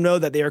and let them know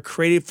that they are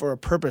created for a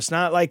purpose,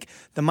 not like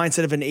the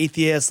mindset of an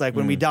atheist, like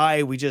when we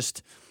die, we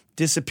just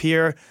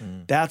disappear.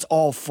 That's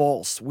all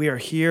false. We are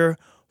here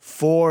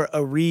for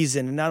a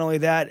reason. And not only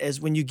that, as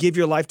when you give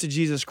your life to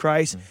Jesus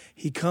Christ,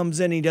 he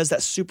comes in, he does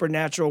that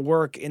supernatural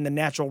work in the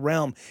natural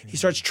realm. He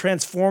starts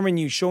transforming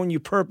you, showing you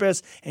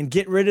purpose, and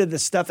get rid of the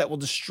stuff that will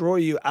destroy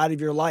you out of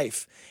your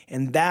life.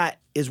 And that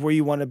is where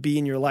you want to be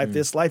in your life.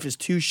 This life is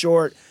too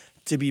short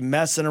to be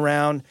messing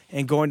around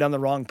and going down the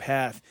wrong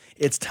path.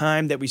 It's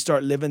time that we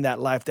start living that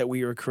life that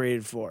we were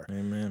created for.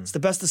 Amen. It's the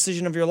best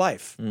decision of your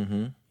life.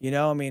 I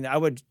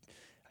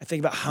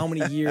think about how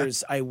many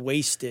years I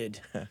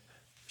wasted. I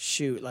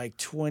think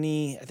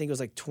it was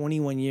like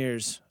 21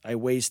 years I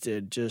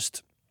wasted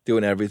just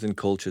Doing everything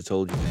culture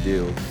told you to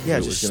do. Yeah,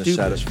 it just was going to stupid.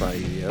 satisfy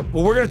you. Yep.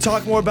 Well, we're going to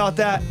talk more about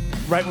that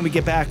right when we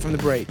get back from the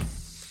break.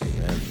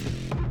 Amen.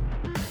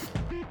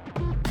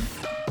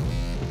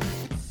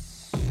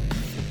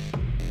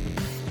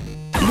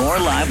 More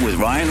Live with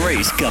Ryan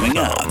Reese coming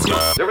up. Is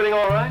everything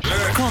all right?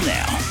 Call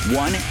now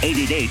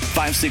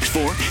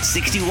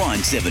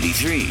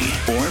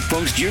 1-888-564-6173 or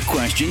post your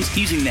questions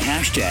using the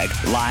hashtag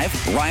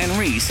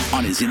 #LiveRyanReese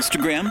on his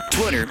Instagram,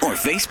 Twitter, or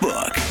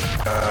Facebook.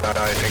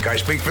 I think I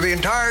speak for the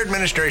entire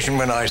administration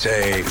when I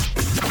say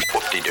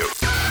whoop-de-doo.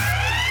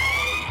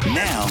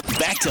 Now,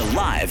 back to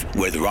Live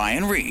with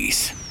Ryan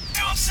Reese.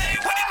 Don't say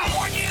we didn't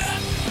warn you.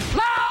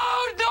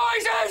 Loud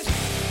noises!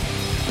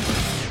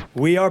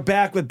 We are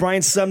back with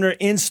Brian Sumner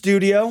in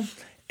studio,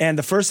 and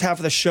the first half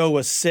of the show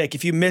was sick.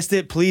 If you missed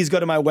it, please go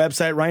to my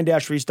website,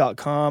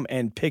 ryan-reese.com,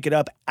 and pick it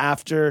up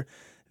after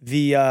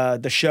the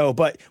show.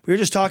 But we were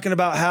just talking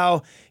about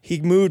how he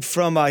moved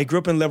from, he grew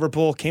up in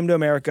Liverpool, came to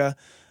America,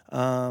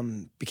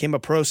 became a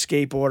pro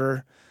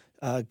skateboarder,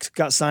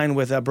 got signed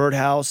with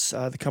Birdhouse,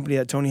 the company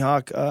that Tony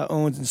Hawk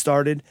owns and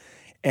started,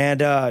 and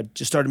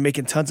just started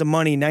making tons of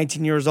money.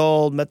 19 years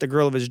old, met the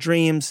girl of his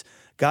dreams,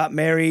 got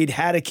married,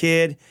 had a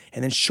kid,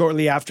 and then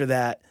shortly after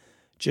that,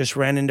 just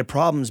ran into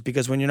problems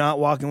because when you're not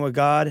walking with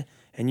God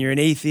and you're an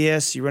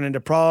atheist, you run into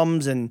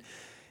problems, and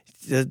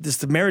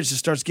the marriage just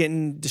starts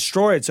getting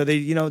destroyed. So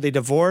they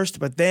divorced,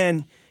 but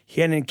then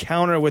he had an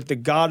encounter with the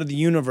God of the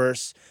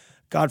universe.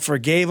 God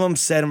forgave him,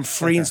 set him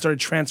free, and started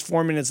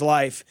transforming his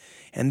life.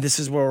 And this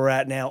is where we're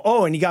at now.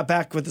 Oh, and he got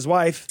back with his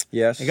wife.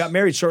 Yes. And got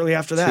married shortly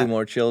after that. 2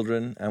 more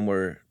children, and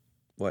we're,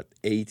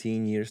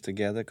 18 years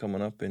together coming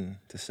up in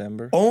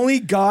December? Only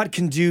God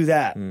can do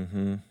that.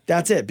 Mm-hmm.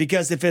 That's it.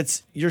 Because if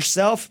it's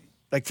yourself,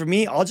 like for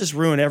me, I'll just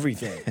ruin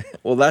everything.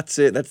 Well, that's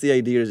it. That's the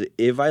idea, is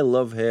if I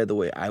love her the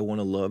way I want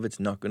to love, it's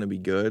not going to be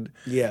good.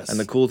 Yes. And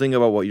the cool thing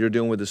about what you're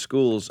doing with the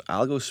schools,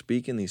 I'll go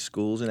speak in these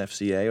schools in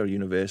FCA or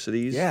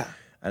universities. Yeah.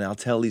 And I'll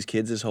tell these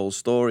kids this whole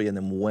story. And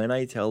then when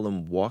I tell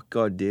them what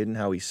God did and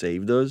how he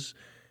saved us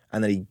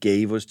and that he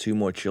gave us 2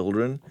 more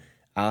children,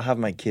 I'll have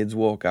my kids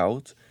walk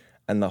out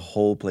and the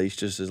whole place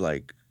just is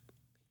like,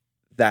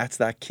 that's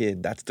that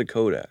kid, that's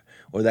Dakota,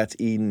 or that's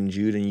Eden and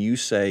Jude. And you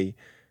say,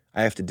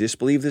 I have to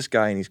disbelieve this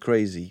guy and he's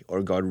crazy,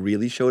 or God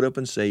really showed up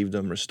and saved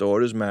him,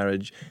 restored his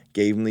marriage,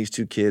 gave him these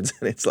 2 kids.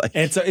 And it's like,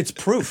 And it's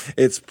proof.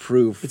 it's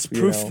proof. It's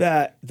proof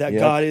that Yep.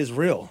 God is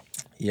real.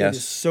 Yes. It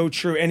is so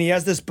true. And he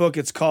has this book.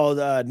 It's called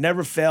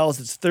Never Fails.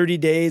 It's 30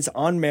 Days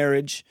on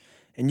Marriage.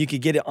 And you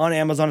could get it on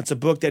Amazon. It's a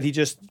book that he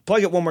just,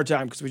 plug it one more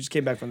time because we just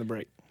came back from the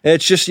break.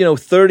 It's just,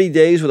 30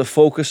 days with a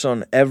focus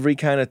on every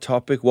kind of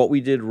topic, what we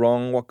did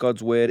wrong, what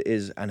God's word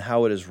is, and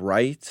how it is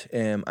right.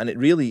 And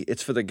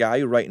it's for the guy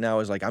who right now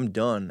is like, I'm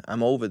done,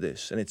 I'm over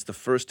this. And it's the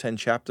first 10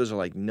 chapters are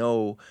like,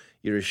 no,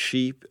 you're a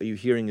sheep. Are you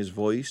hearing his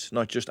voice?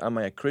 Not just, am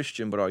I a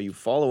Christian, but are you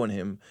following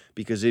him?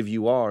 Because if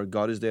you are,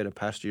 God is there to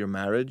pastor your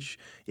marriage.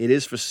 It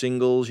is for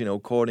singles,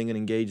 courting and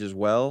engage as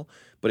well.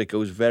 But it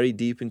goes very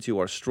deep into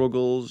our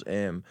struggles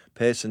and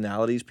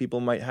personalities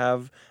people might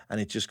have.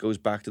 And it just goes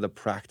back to the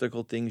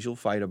practical things you'll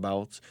fight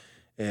about,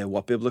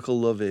 what biblical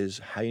love is,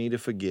 how you need to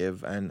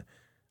forgive. And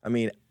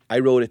I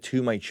wrote it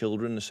to my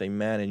children to say,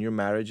 man, in your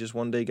marriages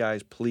one day,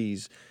 guys,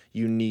 please,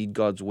 you need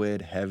God's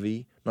word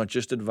heavy, not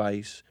just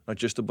advice, not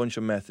just a bunch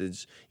of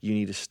methods. You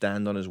need to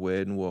stand on his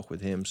word and walk with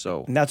him.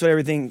 So, And that's what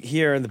everything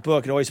here in the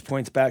book, it always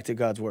points back to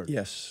God's word.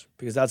 yes,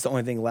 Because that's the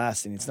only thing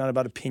lasting. It's not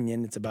about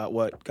opinion. It's about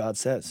what God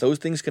says. those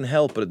things can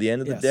help. But at the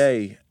end of the Yes.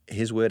 day,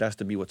 his word has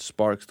to be what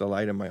sparks the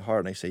light in my heart.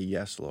 And I say,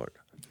 yes, Lord.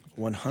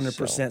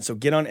 100%. So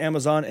get on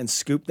Amazon and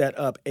scoop that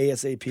up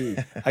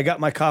ASAP. I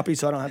got my copy,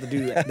 so I don't have to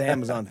do the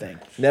Amazon thing.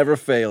 Never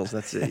fails.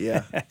 That's it.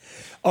 Yeah.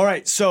 All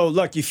right. So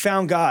look, you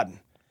found God.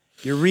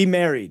 You're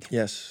remarried.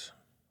 Yes.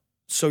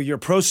 So you're a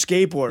pro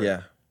skateboarder.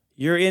 Yeah.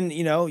 You're in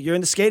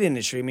the skate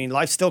industry. I mean,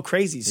 life's still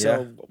crazy.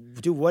 So,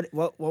 Yeah. dude,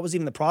 what was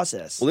even the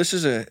process? Well, this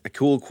is a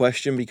cool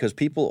question because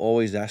people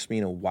always ask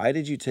me, why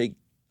did you take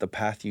the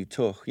path you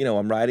took?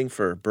 I'm riding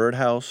for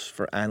Birdhouse,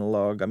 for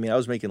Analog. I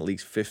was making at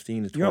least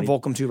 15 to 20. You're on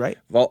Volcom too, right?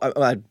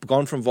 I'd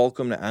gone from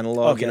Volcom to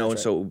Analog, Okay, and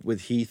that's so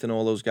with Heath and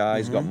all those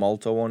guys, got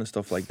Malto on and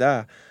stuff like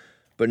that.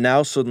 But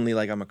now suddenly,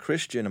 I'm a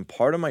Christian, and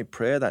part of my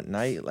prayer that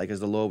night, as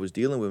the Lord was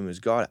dealing with me, was,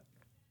 God,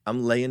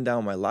 I'm laying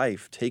down my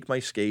life. Take my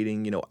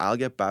skating, I'll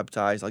get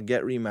baptized, I'll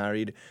get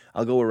remarried,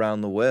 I'll go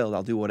around the world,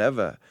 I'll do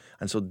whatever.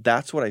 And so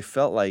that's what I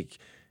felt like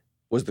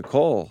was the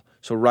call.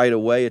 So right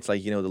away, it's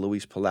like, the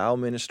Luis Palau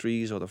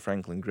ministries or the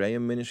Franklin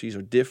Graham ministries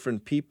or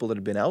different people that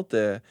have been out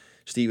there,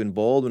 Stephen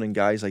Baldwin and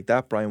guys like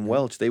that, Brian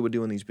Welch, they were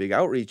doing these big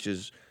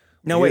outreaches.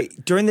 No,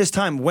 wait. During this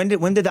time, when did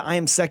the I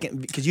Am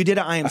Second? Because you did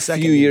an I Am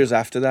Second. A few years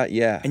after that,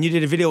 yeah. And you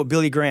did a video with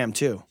Billy Graham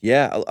too.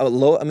 Yeah.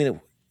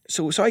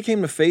 So I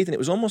came to faith, and it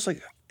was almost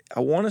like, I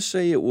want to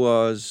say it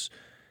was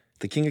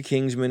the King of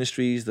Kings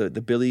ministries, the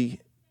Billy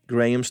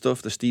Graham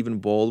stuff, the Stephen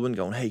Baldwin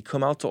going, hey,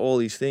 come out to all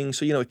these things.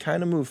 So, it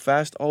kind of moved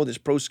fast. Oh, this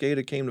pro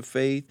skater came to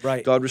faith.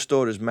 Right. God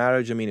restored his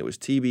marriage. It was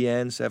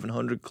TBN,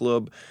 700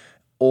 Club,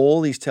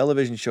 all these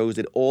television shows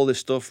did all this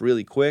stuff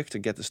really quick to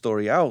get the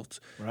story out.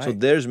 Right. So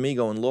there's me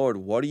going, Lord,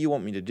 what do you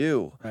want me to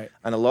do? Right.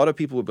 And a lot of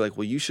people would be like,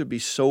 well, you should be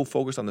so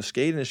focused on the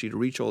skate industry to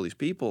reach all these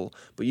people.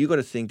 But you got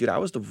to think, dude, I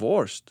was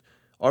divorced.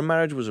 Our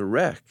marriage was a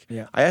wreck.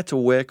 Yeah. I had to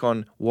work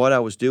on what I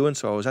was doing.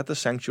 So I was at the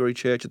Sanctuary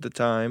Church at the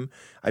time.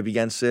 I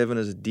began serving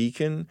as a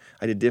deacon.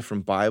 I did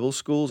different Bible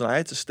schools. And I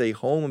had to stay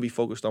home and be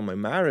focused on my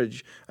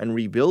marriage and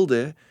rebuild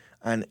it.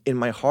 And in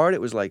my heart,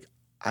 it was like,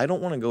 I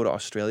don't want to go to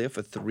Australia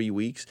for 3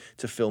 weeks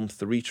to film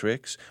 3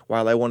 tricks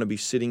while I want to be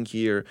sitting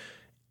here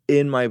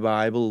in my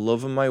Bible,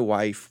 loving my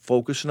wife,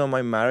 focusing on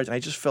my marriage. And I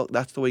just felt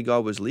that's the way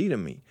God was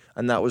leading me.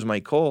 And that was my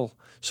call.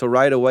 So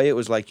right away, it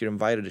was like you're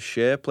invited to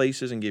share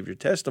places and give your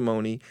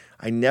testimony.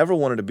 I never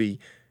wanted to be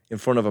in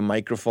front of a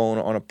microphone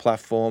on a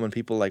platform and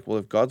people like, well,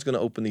 if God's going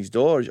to open these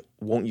doors,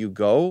 won't you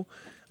go?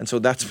 And so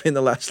that's been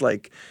the last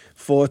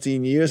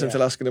 14 years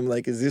until asking him,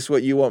 is this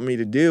what you want me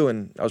to do?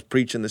 And I was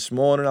preaching this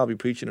morning. I'll be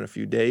preaching in a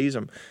few days.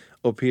 I'm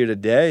up here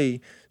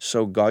today.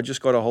 So God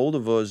just got a hold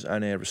of us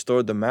and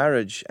restored the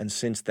marriage. And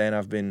since then,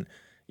 I've been,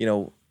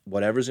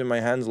 whatever's in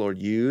my hands, Lord,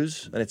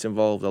 use. And it's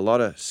involved a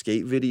lot of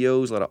skate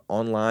videos, a lot of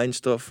online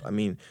stuff. I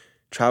mean,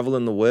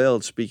 traveling the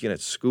world, speaking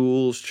at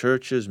schools,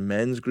 churches,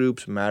 men's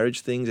groups, marriage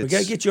things. We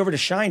got to get you over to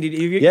Shine, dude.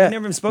 You never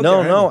even spoke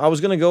there. No, I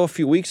was going to go a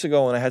few weeks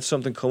ago and I had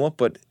something come up,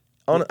 but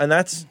and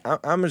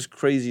I'm as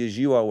crazy as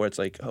you are, where it's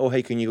like, oh,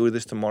 hey, can you go to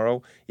this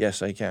tomorrow?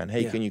 Yes, I can.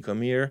 Hey, can you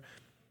come here?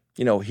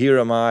 Here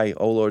am I.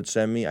 Oh, Lord,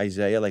 send me.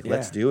 Isaiah,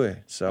 let's do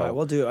it. So all right,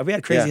 we'll do it. We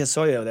had Crazy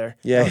Hasoyo there.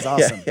 Yeah, that was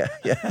awesome.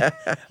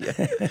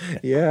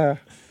 Yeah.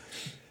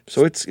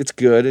 So it's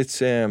good. It's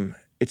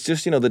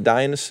just, the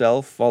dying to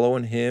self,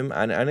 following him,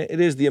 and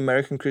it is the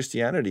American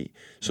Christianity.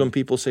 Some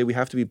people say we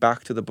have to be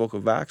back to the book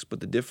of Acts,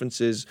 but the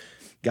difference is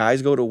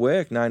guys go to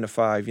work 9 to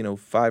 5,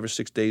 5 or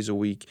 6 days a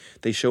week.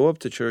 They show up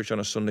to church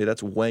on a Sunday.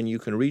 That's when you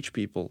can reach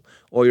people.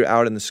 Or you're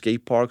out in the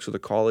skate parks or the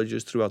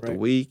colleges throughout the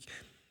week.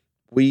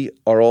 We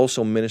are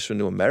also ministering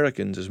to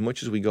Americans as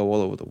much as we go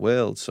all over the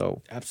world.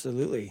 So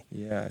absolutely.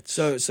 Yeah.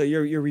 So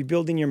you're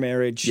rebuilding your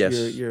marriage.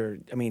 Yes.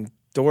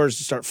 Doors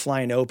start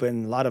flying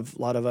open. A lot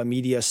of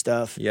media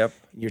stuff. Yep.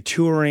 You're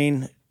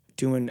touring,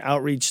 doing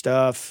outreach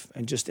stuff,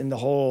 and just in the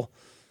whole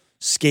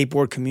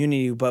skateboard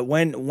community. But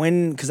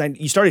because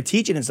you started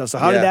teaching and stuff, so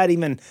how did that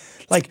even,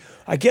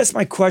 I guess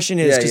my question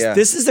is, because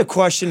this is a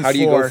question how do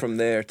you go from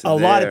there to a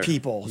lot of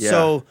people. Yeah.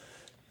 So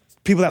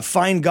people that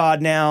find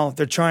God now,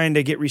 they're trying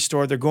to get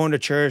restored. They're going to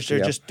church.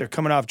 They're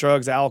coming off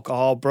drugs,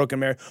 alcohol, broken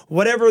marriage,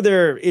 whatever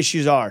their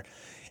issues are.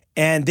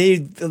 And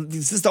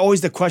this is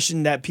always the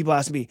question that people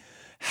ask me,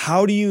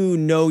 how do you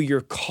know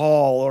your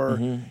call?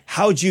 Or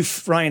how'd you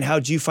find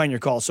your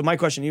call? So my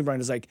question to you, Brian,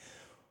 is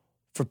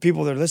for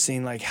people that are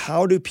listening,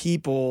 how do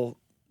people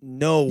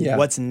know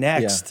what's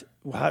next?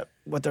 Yeah.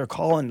 What their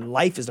call in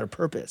life is, their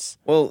purpose?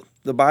 Well,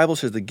 the Bible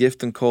says the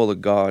gift and call of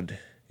God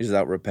is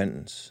without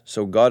repentance.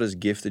 So God has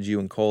gifted you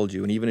and called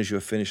you. And even as you're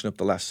finishing up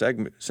the last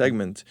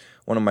segment,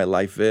 one of my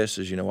life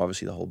verses,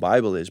 obviously the whole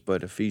Bible is,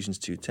 but Ephesians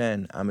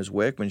 2:10, I'm his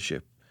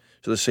workmanship.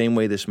 So the same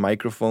way this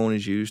microphone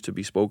is used to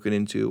be spoken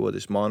into, or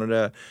this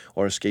monitor,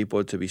 or a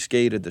skateboard to be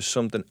skated, there's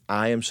something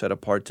I am set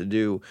apart to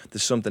do.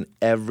 There's something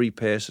every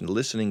person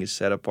listening is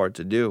set apart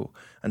to do.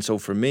 And so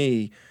for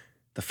me,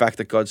 the fact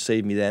that God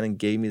saved me then and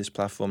gave me this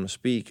platform to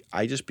speak,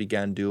 I just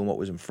began doing what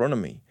was in front of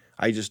me.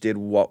 I just did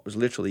what was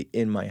literally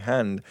in my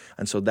hand.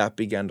 And so that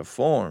began to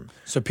form.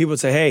 So people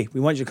would say, hey, we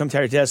want you to come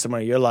tell your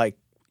testimony. You're like,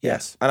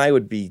 yes. And I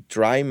would be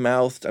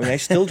dry-mouthed. I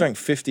still drank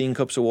 15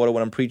 cups of water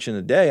when I'm preaching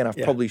a day, and I've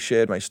probably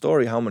shared my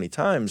story how many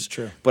times. It's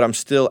true. But I'm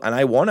still, and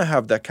I want to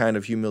have that kind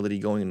of humility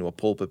going into a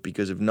pulpit,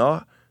 because if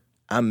not,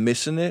 I'm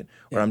missing it,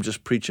 or I'm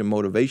just preaching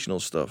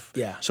motivational stuff.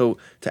 Yeah. So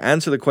to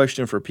answer the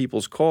question for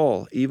people's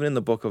call, even in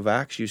the book of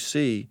Acts, you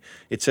see,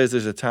 it says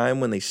there's a time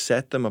when they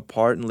set them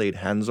apart and laid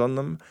hands on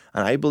them.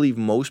 And I believe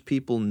most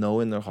people know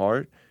in their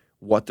heart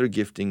what their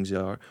giftings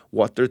are,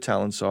 what their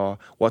talents are,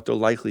 what they're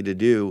likely to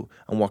do,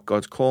 and what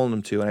God's calling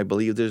them to. And I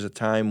believe there's a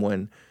time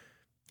when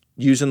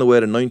using the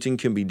word anointing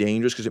can be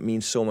dangerous because it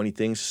means so many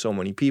things to so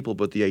many people.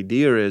 But the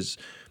idea is,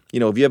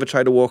 have you ever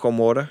tried to walk on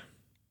water?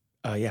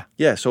 Yeah.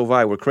 Yeah, so have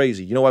I. We're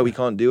crazy. You know why we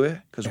can't do it?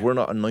 Because we're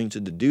not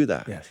anointed to do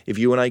that. Yes. If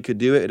you and I could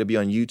do it, it'd be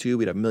on YouTube.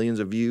 We'd have millions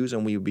of views,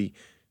 and we would be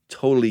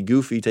totally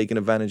goofy taking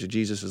advantage of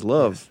Jesus'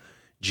 love. Yes.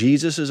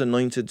 Jesus is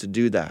anointed to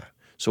do that.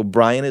 So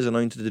Brian is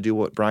anointed to do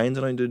what Brian's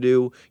anointed to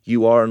do.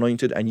 You are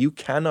anointed, and you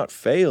cannot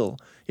fail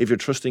if you're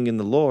trusting in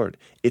the Lord.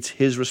 It's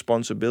his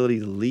responsibility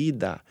to lead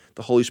that.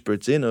 The Holy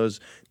Spirit's in us.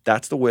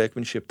 That's the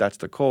workmanship. That's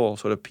the call.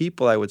 So to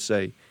people, I would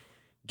say,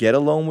 get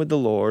alone with the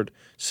Lord,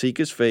 seek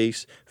his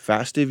face,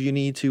 fast if you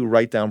need to,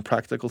 write down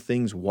practical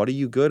things. What are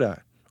you good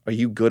at? Are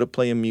you good at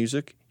playing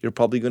music? You're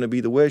probably going to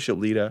be the worship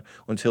leader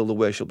until the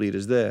worship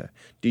leader's there.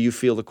 Do you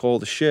feel the call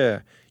to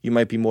share? You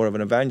might be more of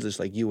an evangelist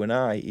like you and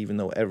I, even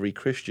though every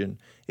Christian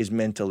is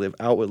meant to live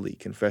outwardly,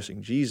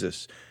 confessing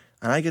Jesus.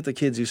 And I get the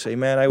kids who say,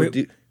 man,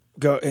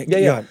 Go.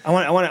 Yeah. I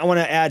want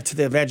to add to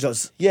the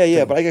evangelist.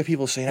 Yeah, but I get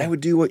people saying, I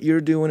would do what you're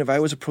doing if I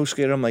was a pro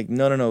skater. I'm like,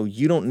 no,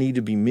 you don't need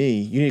to be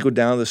me. You need to go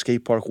down to the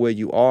skate park where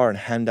you are and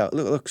hand out.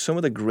 Look, some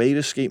of the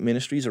greatest skate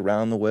ministries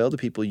around the world, the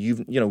people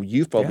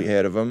you've probably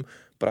heard of them,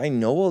 but I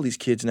know all these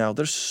kids now.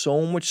 There's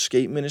so much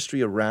skate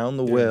ministry around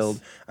the world,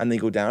 and they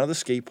go down to the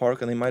skate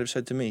park, and they might have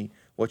said to me,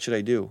 what should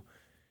I do?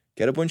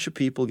 Get a bunch of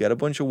people, get a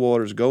bunch of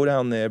waters, go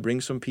down there,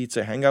 bring some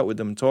pizza, hang out with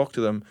them, talk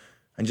to them,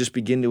 and just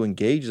begin to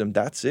engage them.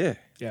 That's it.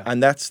 Yeah.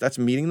 And that's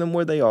meeting them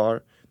where they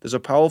are. There's a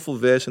powerful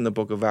verse in the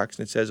book of Acts,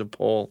 and it says of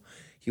Paul,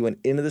 he went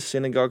into the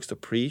synagogues to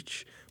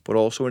preach, but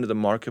also into the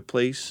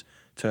marketplace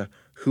to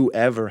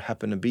whoever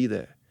happened to be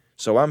there.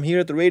 So I'm here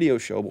at the radio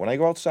show, but when I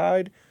go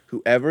outside,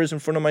 whoever is in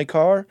front of my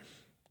car,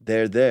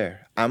 they're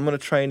there. I'm going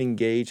to try and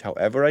engage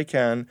however I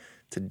can.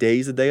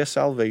 Today's the day of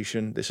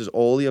salvation. This is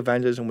all the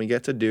evangelism we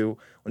get to do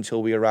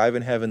until we arrive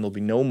in heaven. There'll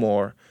be no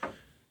more.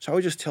 So I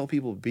would just tell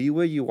people, be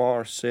where you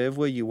are, serve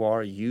where you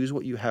are, use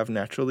what you have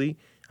naturally,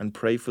 and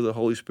pray for the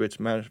Holy Spirit's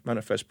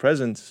manifest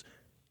presence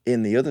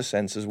in the other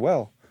sense as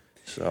well.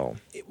 So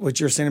what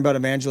you're saying about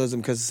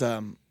evangelism, because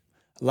a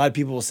lot of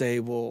people will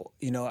say, well,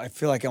 I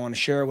feel like I want to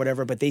share or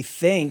whatever, but they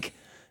think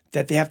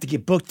that they have to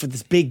get booked for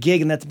this big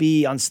gig and that to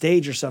be on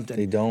stage or something.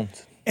 they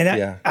don't.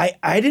 And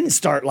I didn't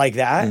start like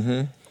that.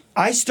 Mm-hmm.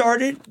 I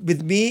started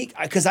with me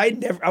because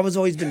I was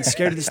always been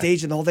scared of the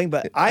stage and the whole thing.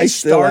 But I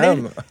still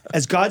started am.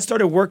 as God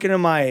started working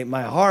in my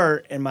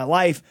heart and my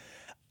life.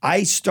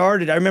 I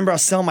remember I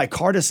was selling my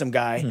car to some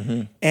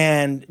guy,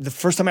 and the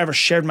first time I ever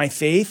shared my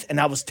faith,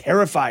 and I was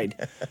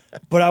terrified.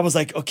 But I was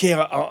like, okay,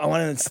 I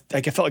wanted to,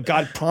 like, I felt like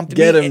God prompted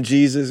me. Get him,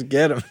 Jesus,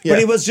 get him. Yeah. But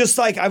it was just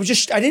like, I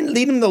didn't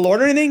lead him to the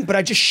Lord or anything, but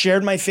I just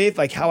shared my faith,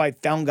 like how I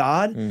found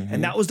God.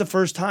 And that was the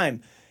first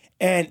time.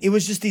 And it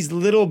was just these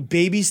little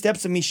baby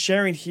steps of me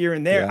sharing here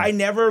and there. Yeah. I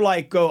never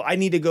I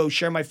need to go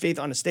share my faith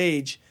on a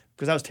stage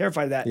because I was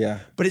terrified of that. Yeah.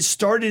 But it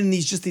started in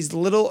these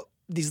little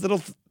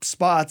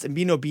spots and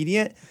being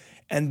obedient.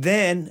 And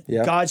then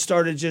God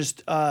started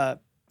just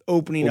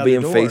opening other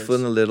being doors. faithful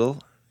in the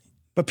little.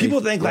 But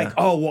people think like,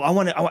 oh, well,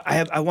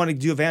 I want to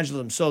do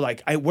evangelism. So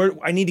like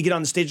I need to get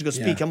on the stage and go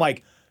speak. I'm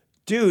like,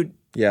 dude,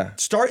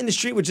 start in the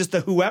street with just the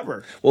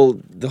whoever.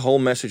 Well, the whole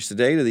message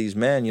today to these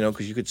men,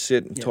 because you could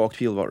sit and talk to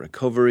people about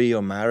recovery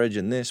or marriage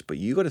and this, but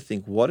you got to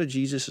think, what are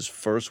Jesus'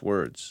 first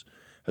words?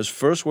 His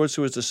first words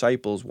to his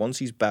disciples, once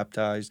he's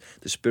baptized,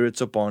 the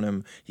Spirit's up on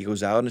him, he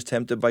goes out and is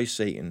tempted by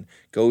Satan,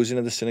 goes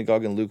into the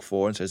synagogue in Luke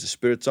 4 and says, the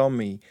Spirit's on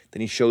me.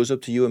 Then he shows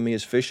up to you and me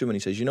as fishermen.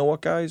 He says, you know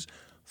what, guys?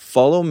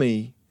 Follow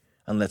me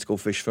and let's go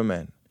fish for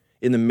men.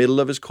 In the middle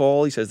of his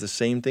call, he says the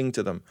same thing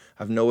to them.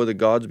 Have no other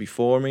gods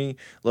before me.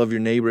 Love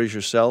your neighbor as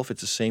yourself.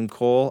 It's the same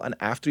call. And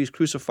after he's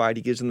crucified,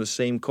 he gives them the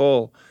same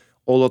call.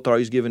 All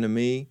authority is given to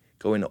me.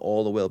 Go into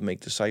all the world, make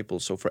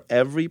disciples. So for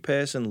every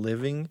person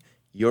living,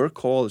 your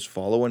call is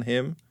following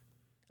him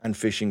and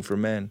fishing for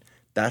men.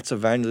 That's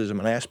evangelism.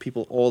 And I ask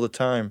people all the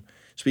time,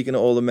 speaking to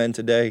all the men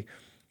today,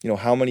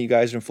 how many of you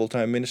guys are in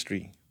full-time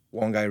ministry?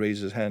 One guy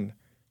raises his hand.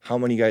 How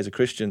many guys are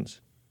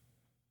Christians?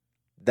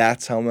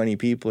 That's how many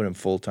people are in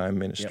full-time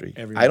ministry.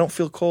 I don't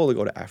feel called to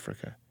go to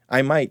Africa.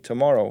 I might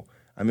tomorrow.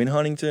 I'm in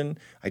Huntington.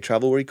 I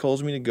travel where he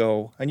calls me to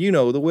go. And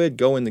the word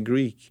go in the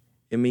Greek,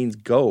 it means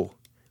go.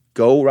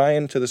 Go,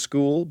 Ryan, to the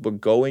school,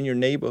 but go in your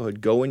neighborhood.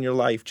 Go in your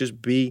life.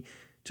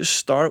 Just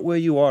start where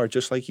you are,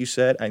 just like you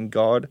said, and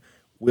God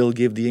will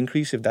give the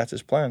increase if that's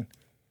his plan.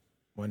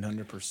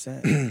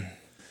 100%.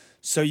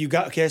 So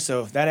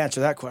so that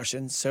answered that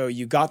question. So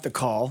you got the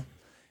call.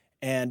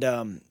 And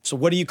so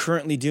what are you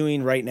currently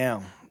doing right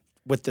now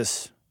with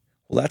this?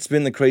 Well, that's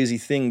been the crazy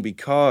thing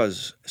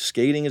because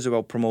skating is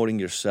about promoting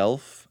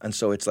yourself. And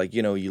so it's like,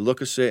 you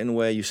look a certain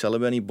way, you sell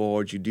many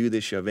boards, you do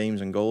this, you have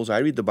aims and goals. I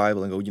read the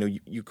Bible and go,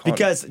 you can't.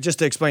 Because, just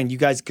to explain, you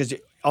guys, because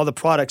all the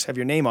products have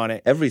your name on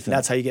it. Everything.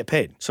 That's how you get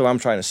paid. So I'm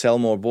trying to sell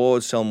more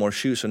boards, sell more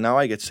shoes. So now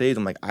I get saved.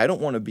 I'm like, I don't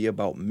want to be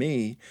about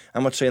me.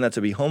 I'm not saying that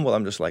to be humble.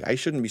 I'm just like, I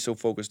shouldn't be so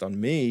focused on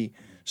me.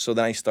 So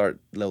then I start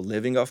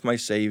living off my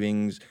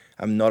savings.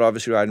 I'm not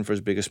obviously riding for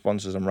as big a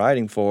sponsors I'm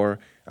riding for.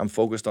 I'm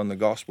focused on the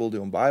gospel,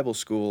 doing Bible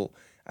school.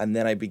 And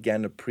then I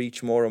began to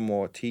preach more and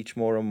more, teach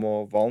more and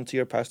more,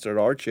 volunteer pastor at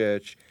our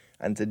church.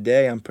 And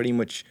today I'm pretty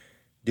much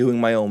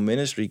doing my own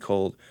ministry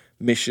called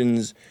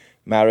Missions,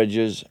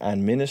 Marriages,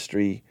 and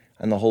Ministry.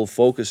 And the whole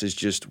focus is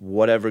just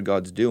whatever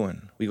God's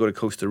doing. We go to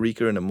Costa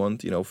Rica in a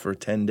month, for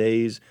 10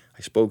 days.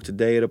 I spoke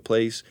today at a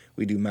place.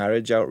 We do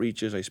marriage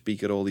outreaches. I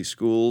speak at all these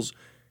schools.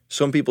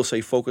 Some people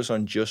say focus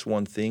on just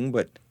one thing,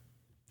 but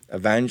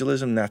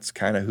evangelism, that's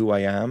kind of who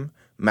I am.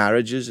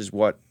 Marriages is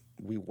what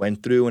we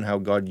went through and how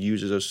God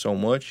uses us so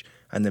much.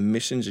 And the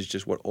missions is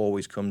just what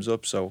always comes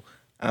up. So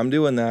I'm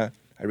doing that.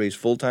 I raise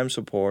full-time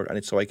support, and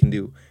it's so I can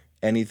do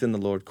anything the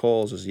Lord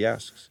calls as he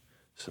asks.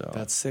 So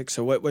that's sick.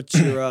 So what's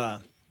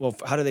your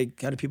how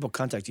do people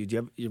contact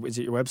you? Is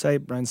it your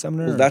website, Brian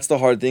Sumner? Well, that's the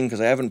hard thing because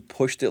I haven't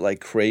pushed it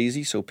like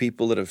crazy. So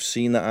people that have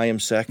seen the I Am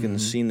Second,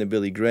 seen the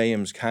Billy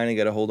Grahams, kind of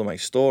get a hold of my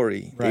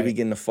story. Right. They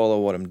begin to follow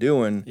what I'm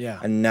doing. Yeah.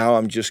 And now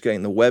I'm just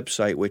getting the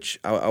website, which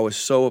I was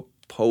so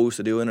opposed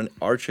to doing. And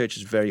our church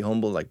is very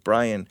humble. Like,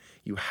 Brian,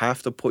 You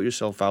have to put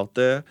yourself out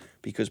there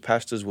because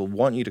pastors will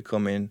want you to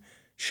come in,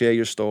 share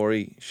your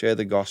story, share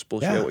the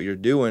gospel, share what you're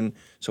doing.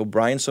 So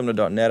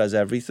BrianSumner.net has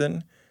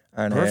everything.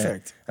 And,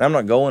 Perfect. And I'm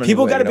not going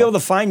People anywhere. got to be able to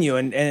find you,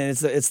 and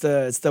it's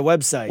the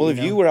website. Well, if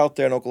you were out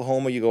there in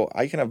Oklahoma, you go,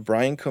 I can have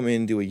Brian come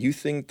in, do a youth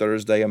thing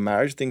Thursday, a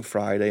marriage thing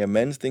Friday, a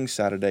men's thing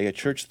Saturday, a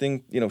church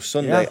thing,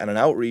 Sunday, and an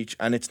outreach.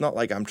 And it's not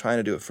like I'm trying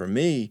to do it for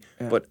me,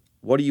 but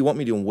what do you want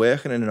me doing?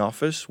 Working in an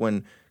office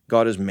when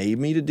God has made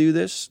me to do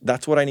this?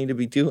 That's what I need to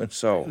be doing.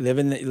 So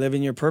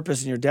living your purpose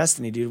and your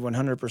destiny, dude,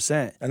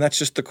 100%. And that's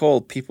just the call.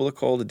 People are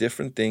called to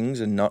different things,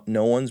 and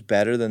no one's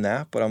better than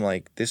that. But I'm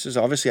like, this is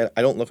obviously,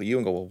 I don't look at you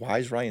and go, well, why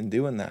is Ryan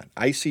doing that?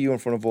 I see you in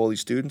front of all these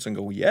students and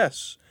go,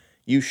 yes,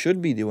 you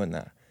should be doing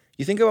that.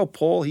 You think about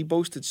Paul, he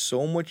boasted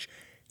so much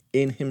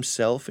in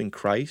himself in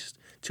Christ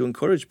to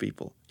encourage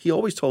people. He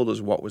always told us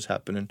what was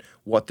happening,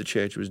 what the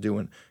church was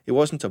doing. It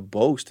wasn't to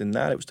boast in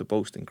that, it was to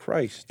boast in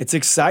Christ. It's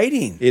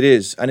exciting. It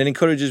is. And it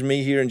encourages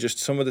me here in just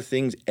some of the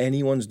things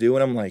anyone's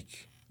doing. I'm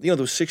like,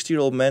 those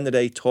 60-year-old men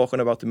today talking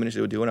about the ministry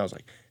they were doing, I was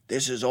like,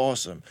 this is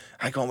awesome.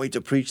 I can't wait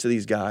to preach to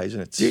these guys.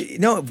 And it's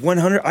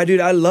 100.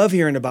 I love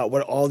hearing about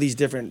what all these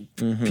different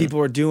people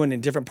are doing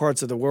in different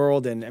parts of the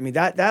world. And I mean,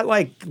 that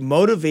like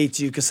motivates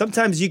you, because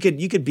sometimes you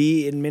could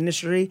be in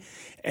ministry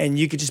and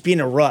you could just be in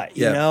a rut,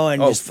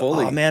 and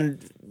fully. Oh man,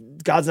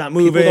 God's not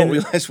moving. People don't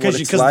realize what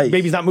it's like. Because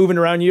baby's not moving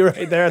around you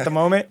right there at the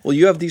moment. Well,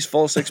 you have these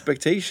false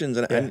expectations,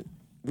 and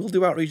we'll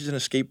do outreaches in a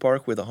skate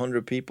park with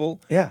 100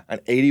 people,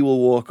 and 80 will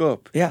walk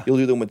up. Yeah. You'll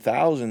do them with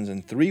thousands,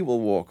 and 3 will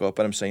walk up.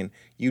 And I'm saying,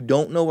 you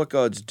don't know what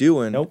God's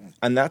doing. Nope.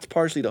 And that's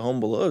partially to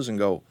humble us and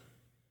go,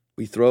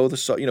 we throw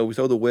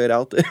the word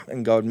out there,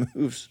 and God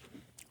moves.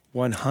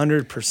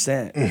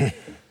 100%.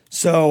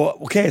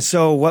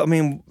 So what? I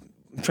mean,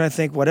 I'm trying to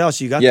think what else.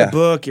 You got the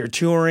book, you're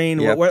touring.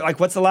 Yep.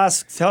 What's the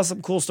last? Tell us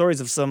some cool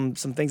stories of some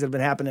things that have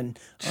been happening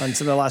on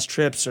some of the last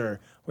trips, or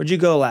where'd you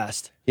go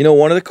last?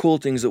 One of the cool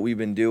things that we've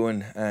been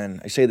doing, and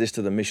I say this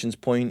to the missions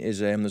point, is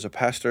there's a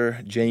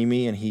pastor,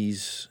 Jamie, and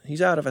he's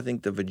out of, I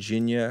think, the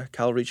Virginia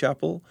Calvary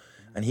Chapel,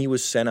 and he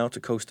was sent out to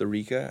Costa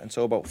Rica. And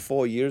so about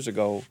 4 years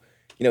ago,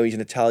 he's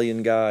an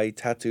Italian guy,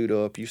 tattooed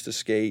up, used to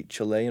skate,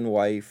 Chilean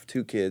wife,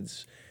 2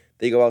 kids.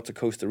 They go out to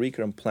Costa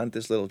Rica and plant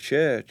this little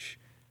church.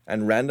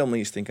 And randomly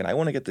he's thinking, I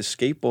want to get this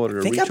skateboarder.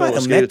 I think I might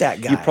have met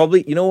that guy. You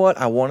probably, you know what?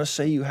 I want to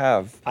say you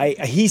have.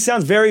 He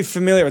sounds very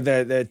familiar with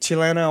the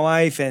Chilean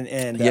wife and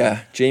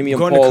Jamie and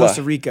going Paula. to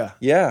Costa Rica.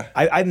 Yeah.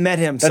 I met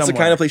him That's somewhere. the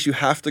kind of place you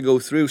have to go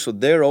through. So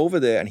they're over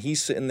there, and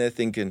he's sitting there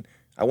thinking,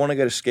 I want to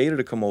get a skater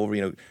to come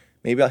over.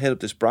 Maybe I'll hit up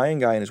this Brian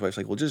guy, and his wife's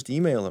like, well, just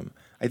email him.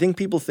 I think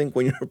people think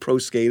when you're a pro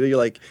skater, you're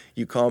like,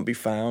 you can't be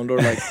found, or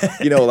like,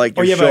 like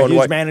or you're you have showing a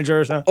huge manager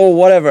or something. Oh,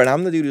 whatever. And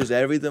I'm the dude who does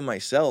everything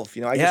myself.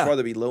 I just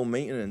rather be low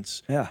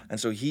maintenance. Yeah. And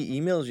so he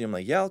emails you. I'm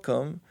like, yeah, I'll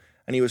come.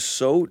 And he was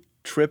so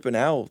tripping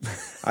out.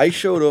 I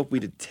showed up. We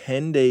did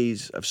 10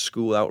 days of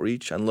school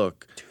outreach. And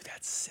look. Dude,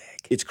 that's sick.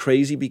 It's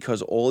crazy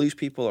because all these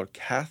people are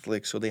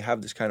Catholic, so they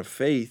have this kind of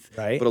faith.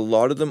 Right. But a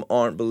lot of them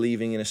aren't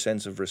believing in a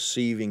sense of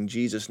receiving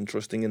Jesus and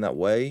trusting in that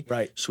way.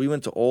 Right. So we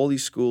went to all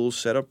these schools,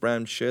 set up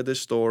ramps, shared this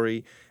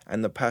story.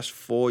 And the past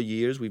 4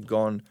 years, we've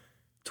gone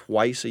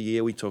twice a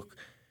year. We took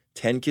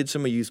 10 kids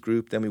from a youth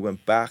group. Then we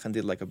went back and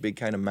did like a big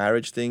kind of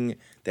marriage thing.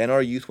 Then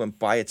our youth went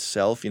by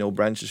itself,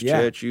 Branches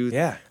Church Youth.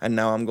 Yeah. And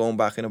now I'm going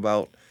back in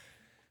about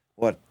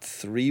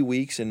 3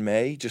 weeks in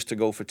May just to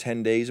go for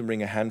 10 days and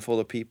bring a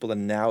handful of people.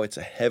 And now it's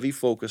a heavy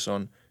focus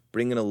on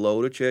bringing a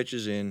load of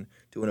churches in,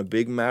 doing a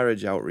big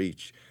marriage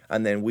outreach.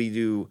 And then we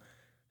do,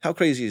 how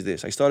crazy is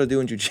this? I started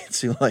doing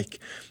jiu-jitsu like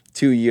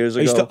 2 years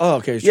ago.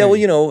 Okay. Yeah,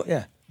 well,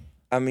 Yeah.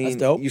 I mean, That's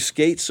dope. you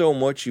skate so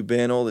much, you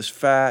burn all this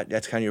fat.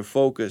 That's kind of your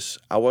focus.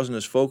 I wasn't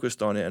as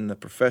focused on it. And the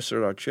professor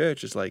at our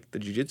church is like, the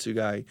jiu-jitsu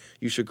guy,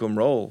 you should come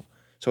roll.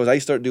 So as I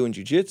start doing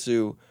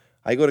jiu-jitsu,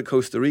 I go to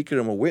Costa Rica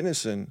and we're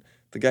witnessing.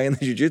 The guy in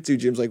the jiu-jitsu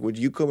gym's like, would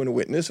you come and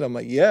witness? And I'm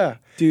like, yeah.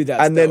 Dude,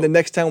 that's And then dope. the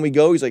next time we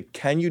go, he's like,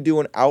 can you do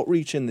an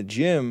outreach in the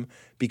gym?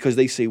 Because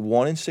they say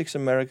 1 in 6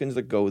 Americans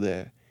that go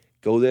there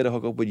to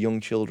hook up with young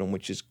children,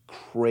 which is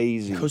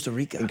crazy. In Costa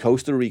Rica. In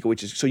Costa Rica,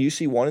 which is, so you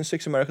see 1 in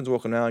 6 Americans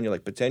walking around, you're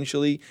like,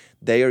 potentially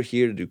they are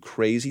here to do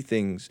crazy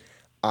things.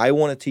 I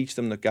want to teach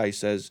them, the guy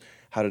says,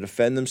 how to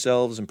defend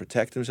themselves and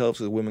protect themselves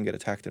so the women get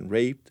attacked and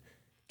raped.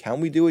 Can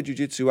we do a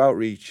jiu-jitsu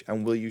outreach,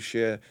 and will you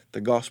share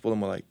the gospel?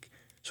 And we're like,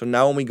 so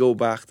now when we go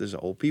back, there's an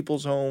old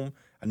people's home,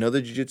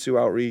 another jiu-jitsu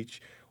outreach,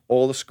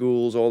 all the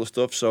schools, all the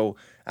stuff. So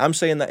I'm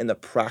saying that in the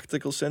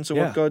practical sense of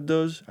what God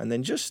does. And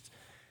then just,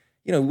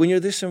 when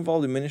you're this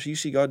involved in ministry, you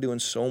see God doing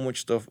so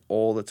much stuff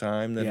all the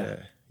time.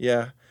 That,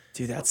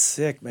 Dude, that's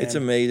sick, man. It's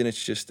amazing.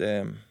 It's just,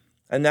 and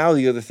now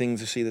the other thing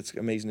to see that's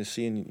amazing to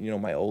see,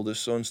 and, my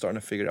oldest son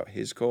starting to figure out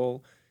his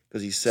call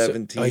because he's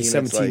 17. He's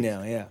 17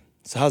 now, yeah.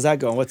 So how's that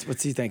going?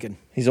 What's he thinking?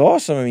 He's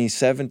awesome. I mean, he's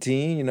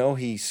 17,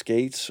 he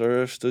skates,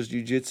 surfs, does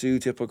jiu-jitsu,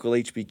 typical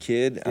HB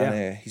kid.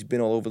 And he's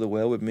been all over the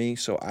world with me.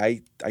 So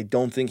I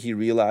don't think he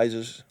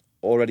realizes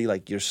already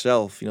like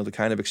yourself, the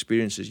kind of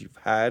experiences you've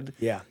had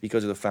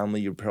because of the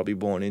family you're probably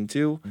born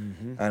into.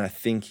 Mm-hmm. And I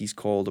think he's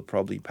called to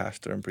probably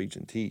pastor and preach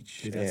and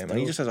teach. Dude, And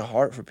he just has a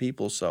heart for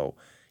people. So,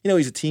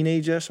 he's a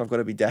teenager, so I've got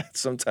to be dad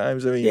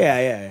sometimes. I mean,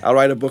 yeah. I'll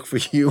write a book for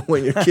you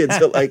when your kids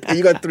are like,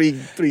 you got three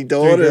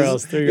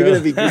daughters. Three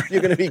girls.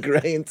 You're gonna be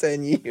gray in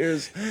 10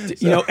 years.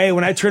 So. Hey,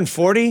 when I turned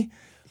 40,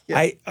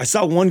 I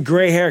saw one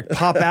gray hair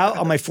pop out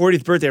on my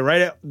 40th birthday,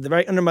 right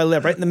under my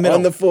lip, right in the middle.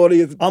 On the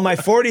 40th. On my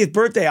 40th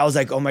birthday, I was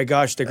like, oh my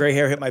gosh, the gray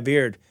hair hit my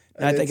beard.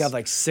 And I think I have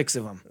like 6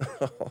 of them.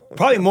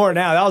 Probably more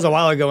now. That was a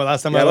while ago.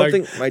 Last time I don't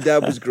think my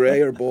dad was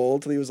gray or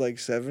bald till he was like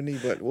 70,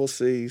 but we'll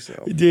see.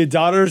 So, dude,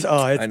 daughters, it's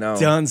I know.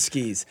 done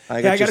skis.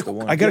 I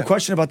got a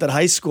question about that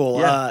high school.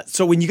 Yeah.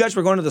 So when you guys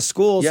were going to the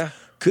schools,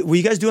 were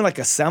you guys doing like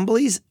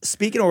assemblies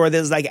speaking, or were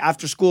there like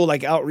after school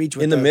like outreach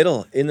with in the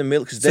middle?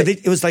 Because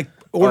it was like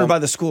ordered by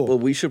the school. Well,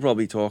 we should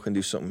probably talk and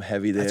do something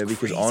heavy there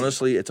because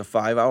honestly, it's a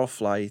 5-hour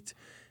flight.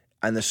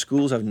 And the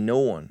schools have no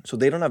one. So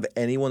they don't have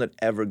anyone that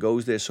ever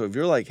goes there. So if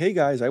you're like, hey,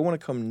 guys, I want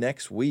to come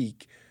next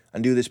week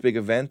and do this big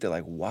event, they're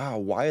like, wow,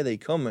 why are they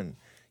coming?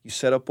 You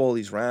set up all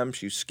these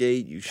ramps, you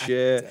skate, you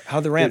share. How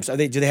are the ramps?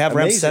 Do they have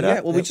ramps set up?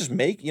 Yeah, well, we just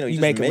make, you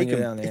make them.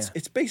 Down there.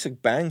 It's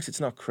basic banks. It's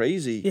not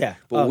crazy. Yeah.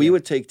 But we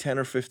would take 10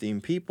 or 15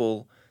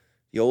 people.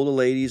 The older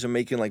ladies are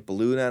making like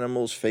balloon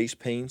animals, face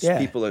paints. Yeah.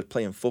 People are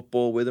playing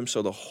football with them.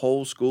 So the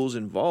whole school's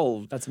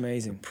involved. That's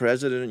amazing. The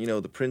president,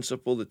 the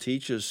principal, the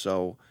teachers.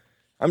 So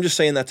I'm just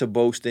saying that to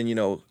boast in,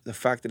 the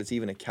fact that it's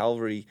even a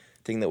Calvary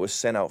thing that was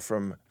sent out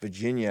from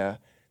Virginia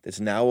that's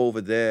now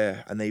over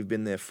there, and they've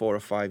been there 4 or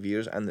 5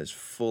 years, and there's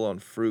full-on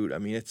fruit. I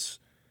mean, it's...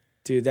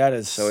 Dude, that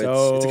is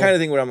so... It's the kind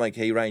of thing where I'm like,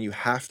 hey, Ryan, you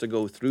have to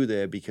go through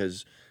there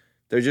because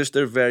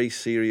they're very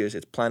serious.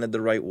 It's planted the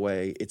right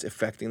way. It's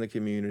affecting the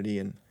community,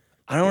 and...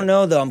 I don't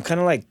know, though. I'm kind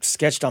of like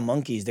sketched on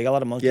monkeys. They got a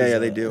lot of monkeys. Yeah,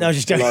 they do. No,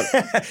 just joking.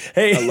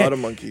 A lot of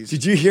monkeys.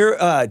 Did you hear...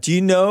 do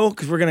you know...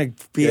 Because we're going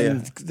to be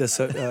in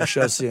this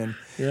show soon.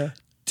 Yeah.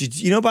 Did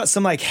you know about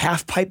some like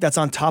half pipe that's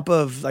on top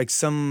of like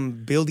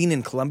some building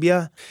in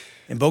Colombia,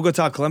 in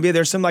Bogota, Colombia?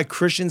 There's some like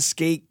Christian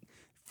skate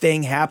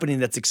thing happening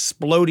that's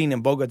exploding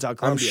in Bogota,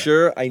 Colombia. I'm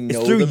sure I know.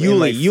 It's through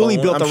Yuli.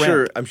 Yuli built the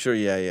ramp. I'm sure.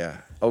 Yeah.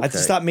 Okay. I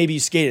just thought maybe you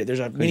skated.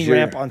 There's a mini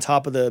ramp on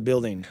top of the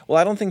building. Well,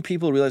 I don't think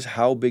people realize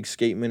how big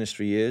skate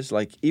ministry is.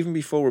 Like even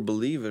before we're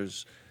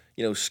believers,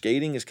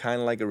 skating is kind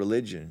of like a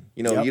religion.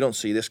 You don't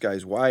see this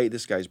guy's white,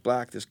 this guy's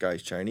black, this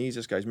guy's Chinese,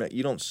 this guy's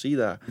you don't see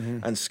that.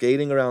 Mm-hmm. And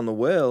skating around the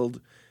world.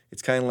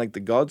 It's kind of like the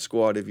God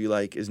Squad, if you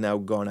like, is now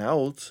gone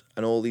out,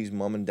 and all these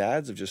mom and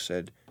dads have just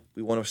said,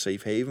 we want a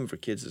safe haven for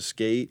kids to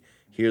skate,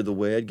 hear the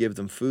word, give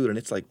them food, and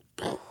it's like,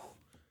 and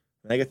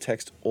I get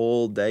texts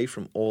all day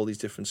from all these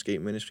different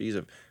skate ministries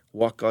of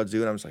what God's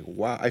doing. I'm just like,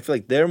 wow, I feel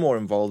like they're more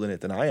involved in it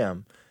than I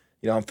am.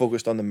 I'm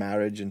focused on the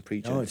marriage and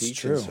preaching and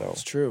teaching. True. So.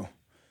 It's true.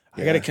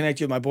 Yeah. I got to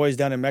connect you with my boys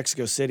down in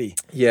Mexico City.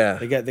 Yeah.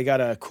 They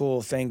got a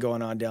cool thing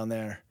going on down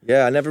there.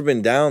 Yeah, I've never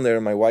been down there.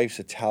 My wife's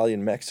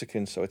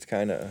Italian-Mexican, so it's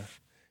kind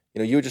of...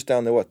 you were just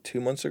down there,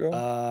 2 months ago?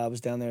 I was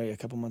down there a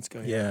couple months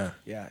ago. Yeah.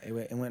 Yeah,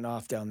 it went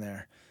off down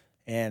there.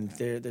 And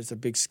there's a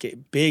big skate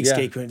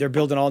community. They're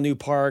building all new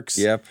parks.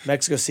 Yep.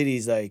 Mexico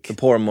City's like... They're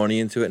pouring money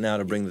into it now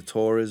to bring the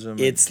tourism.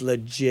 It's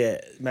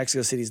legit.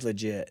 Mexico City's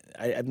legit.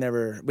 I've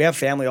never... We have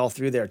family all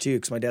through there, too,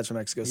 because my dad's from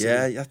Mexico City.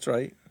 Yeah, that's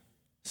right.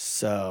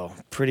 So,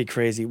 pretty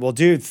crazy. Well,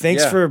 dude,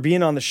 thanks for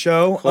being on the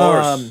show. Of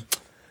course.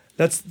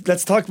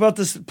 Let's talk about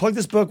this. Plug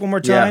this book one more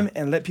time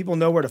and let people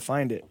know where to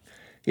find it.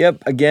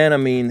 Yep. Again, I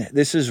mean,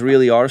 this is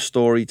really our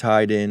story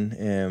tied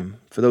in.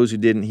 For those who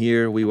didn't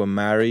hear, we were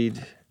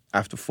married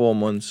after 4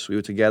 months. We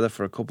were together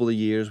for a couple of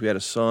years. We had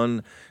a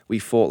son. We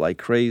fought like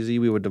crazy.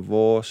 We were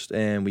divorced,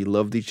 and we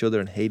loved each other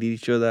and hated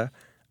each other.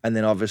 And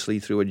then obviously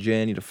through a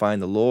journey to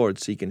find the Lord,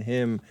 seeking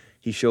him,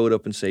 he showed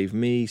up and saved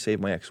me,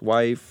 saved my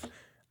ex-wife.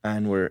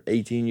 And we're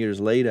 18 years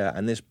later,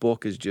 and this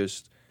book is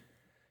just...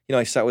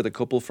 I sat with a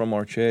couple from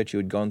our church who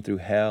had gone through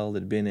hell,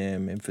 there'd been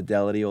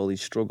infidelity, all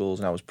these struggles,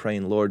 and I was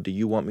praying, Lord, do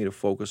you want me to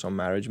focus on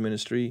marriage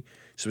ministry,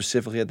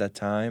 specifically at that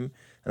time?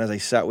 And as I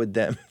sat with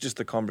them, just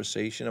the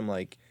conversation, I'm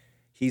like,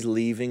 he's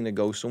leaving to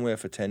go somewhere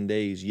for 10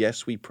 days.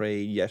 Yes, we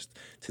prayed. Yes,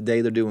 today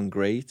they're doing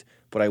great,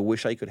 but I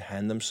wish I could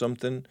hand them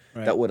something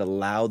that would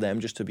allow them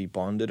just to be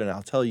bonded. And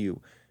I'll tell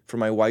you, for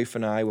my wife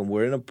and I, when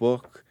we're in a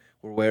book,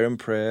 we're in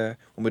prayer,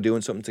 when we're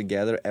doing something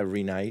together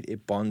every night,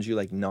 it bonds you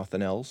like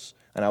nothing else.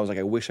 And I was like,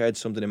 I wish I had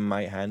something in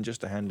my hand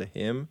just to hand to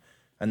him.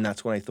 And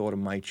that's when I thought of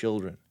my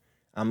children.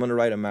 I'm going to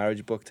write a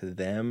marriage book to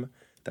them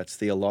that's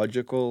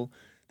theological,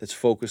 that's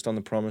focused on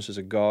the promises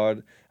of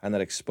God, and that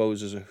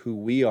exposes who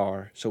we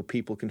are so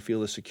people can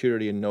feel the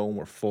security and know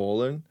we're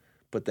fallen,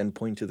 but then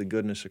point to the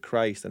goodness of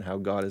Christ and how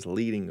God is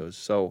leading us.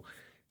 So,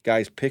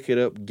 guys, pick it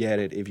up, get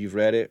it. If you've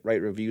read it,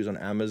 write reviews on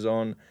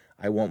Amazon.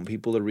 I want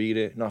people to read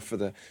it, not for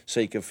the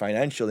sake of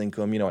financial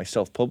income. I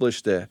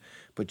self-published it,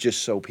 but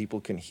just so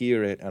people can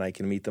hear it and I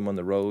can meet them on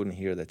the road and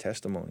hear their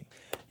testimony.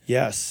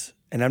 Yes.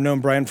 And I've known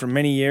Brian for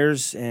many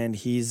years, and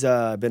he's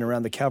been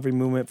around the Calvary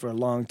movement for a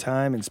long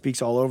time and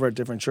speaks all over at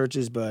different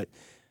churches. But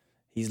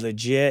He's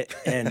legit,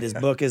 and his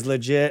book is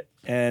legit.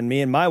 And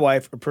me and my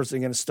wife are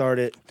personally going to start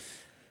it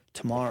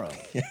tomorrow.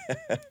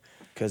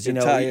 Because, you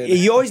know,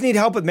 you always need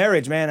help with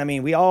marriage, man. I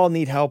mean, we all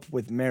need help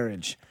with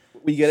marriage.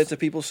 We get it to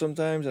people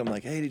sometimes. I'm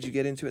like, hey, did you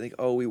get into it? They go,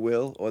 oh, we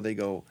will. Or they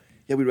go,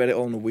 yeah, we read it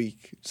all in a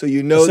week. So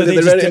you know that they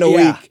read it in a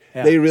week.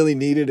 Yeah. They really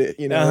needed it.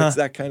 You know, it's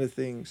that kind of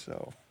thing.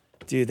 So,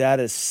 dude, that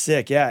is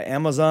sick. Yeah,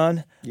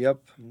 Amazon. Yep.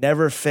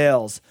 Never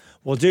fails.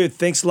 Well, dude,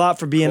 thanks a lot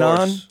for being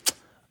on.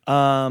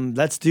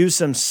 Let's do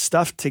some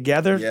stuff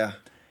together. Yeah.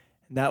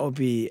 That would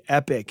be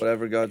epic.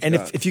 Whatever God's and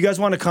got. if you guys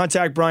want to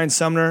contact Brian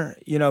Sumner,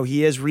 you know,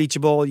 he is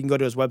reachable. You can go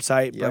to his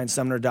website,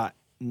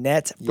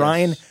 briansumner.net.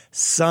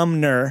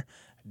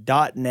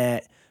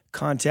 briansumner.net.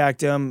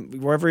 Contact him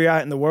wherever you're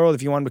at in the world.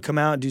 If you want him to come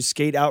out and do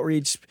skate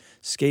outreach,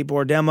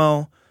 skateboard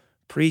demo,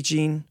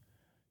 preaching,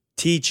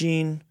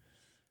 teaching,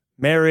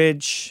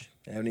 marriage.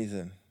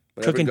 Anything.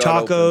 Cooking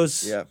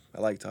tacos. Yeah,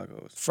 I like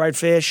tacos. Fried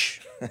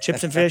fish,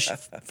 chips and fish,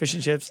 fish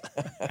and chips.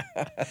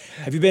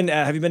 Have you been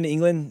to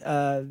England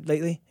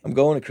lately? I'm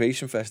going to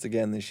Creation Fest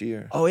again this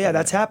year. Oh yeah,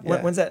 that's happened.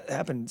 Yeah. When's that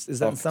happen? Is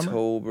that in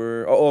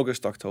summer?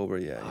 August, October.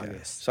 Yeah.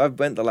 So I've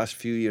went the last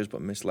few years,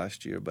 but missed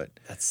last year. But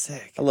that's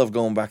sick. I love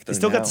going back there. You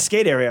still got the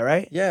skate area,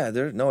 right? Yeah.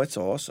 It's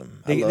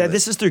awesome.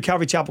 This is through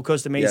Calvary Chapel,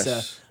 Costa Mesa.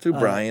 Yes, through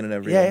Brian and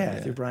everything. Yeah,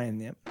 through Brian.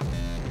 Yep.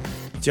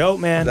 Dope,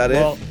 man. Is that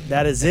it?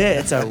 That is it.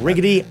 It's a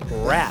riggedy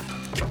wrap.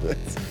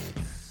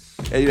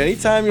 Hey,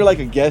 anytime you're like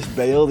a guest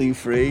bail, you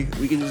free?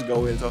 We can just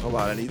go in and talk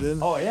about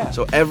anything. Oh yeah.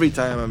 So every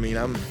time, I mean,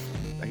 I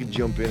can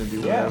jump in and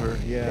do whatever.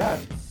 Yeah.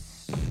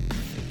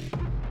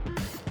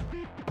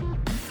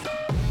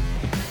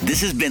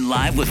 This has been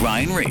Live with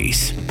Ryan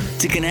Reese.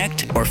 To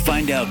connect or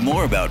find out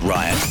more about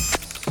Ryan,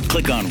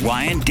 click on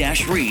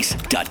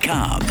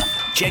ryan-reese.com.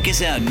 Check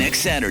us out next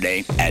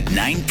Saturday at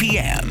 9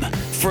 p.m.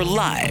 for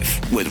Live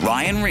with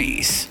Ryan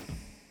Reese.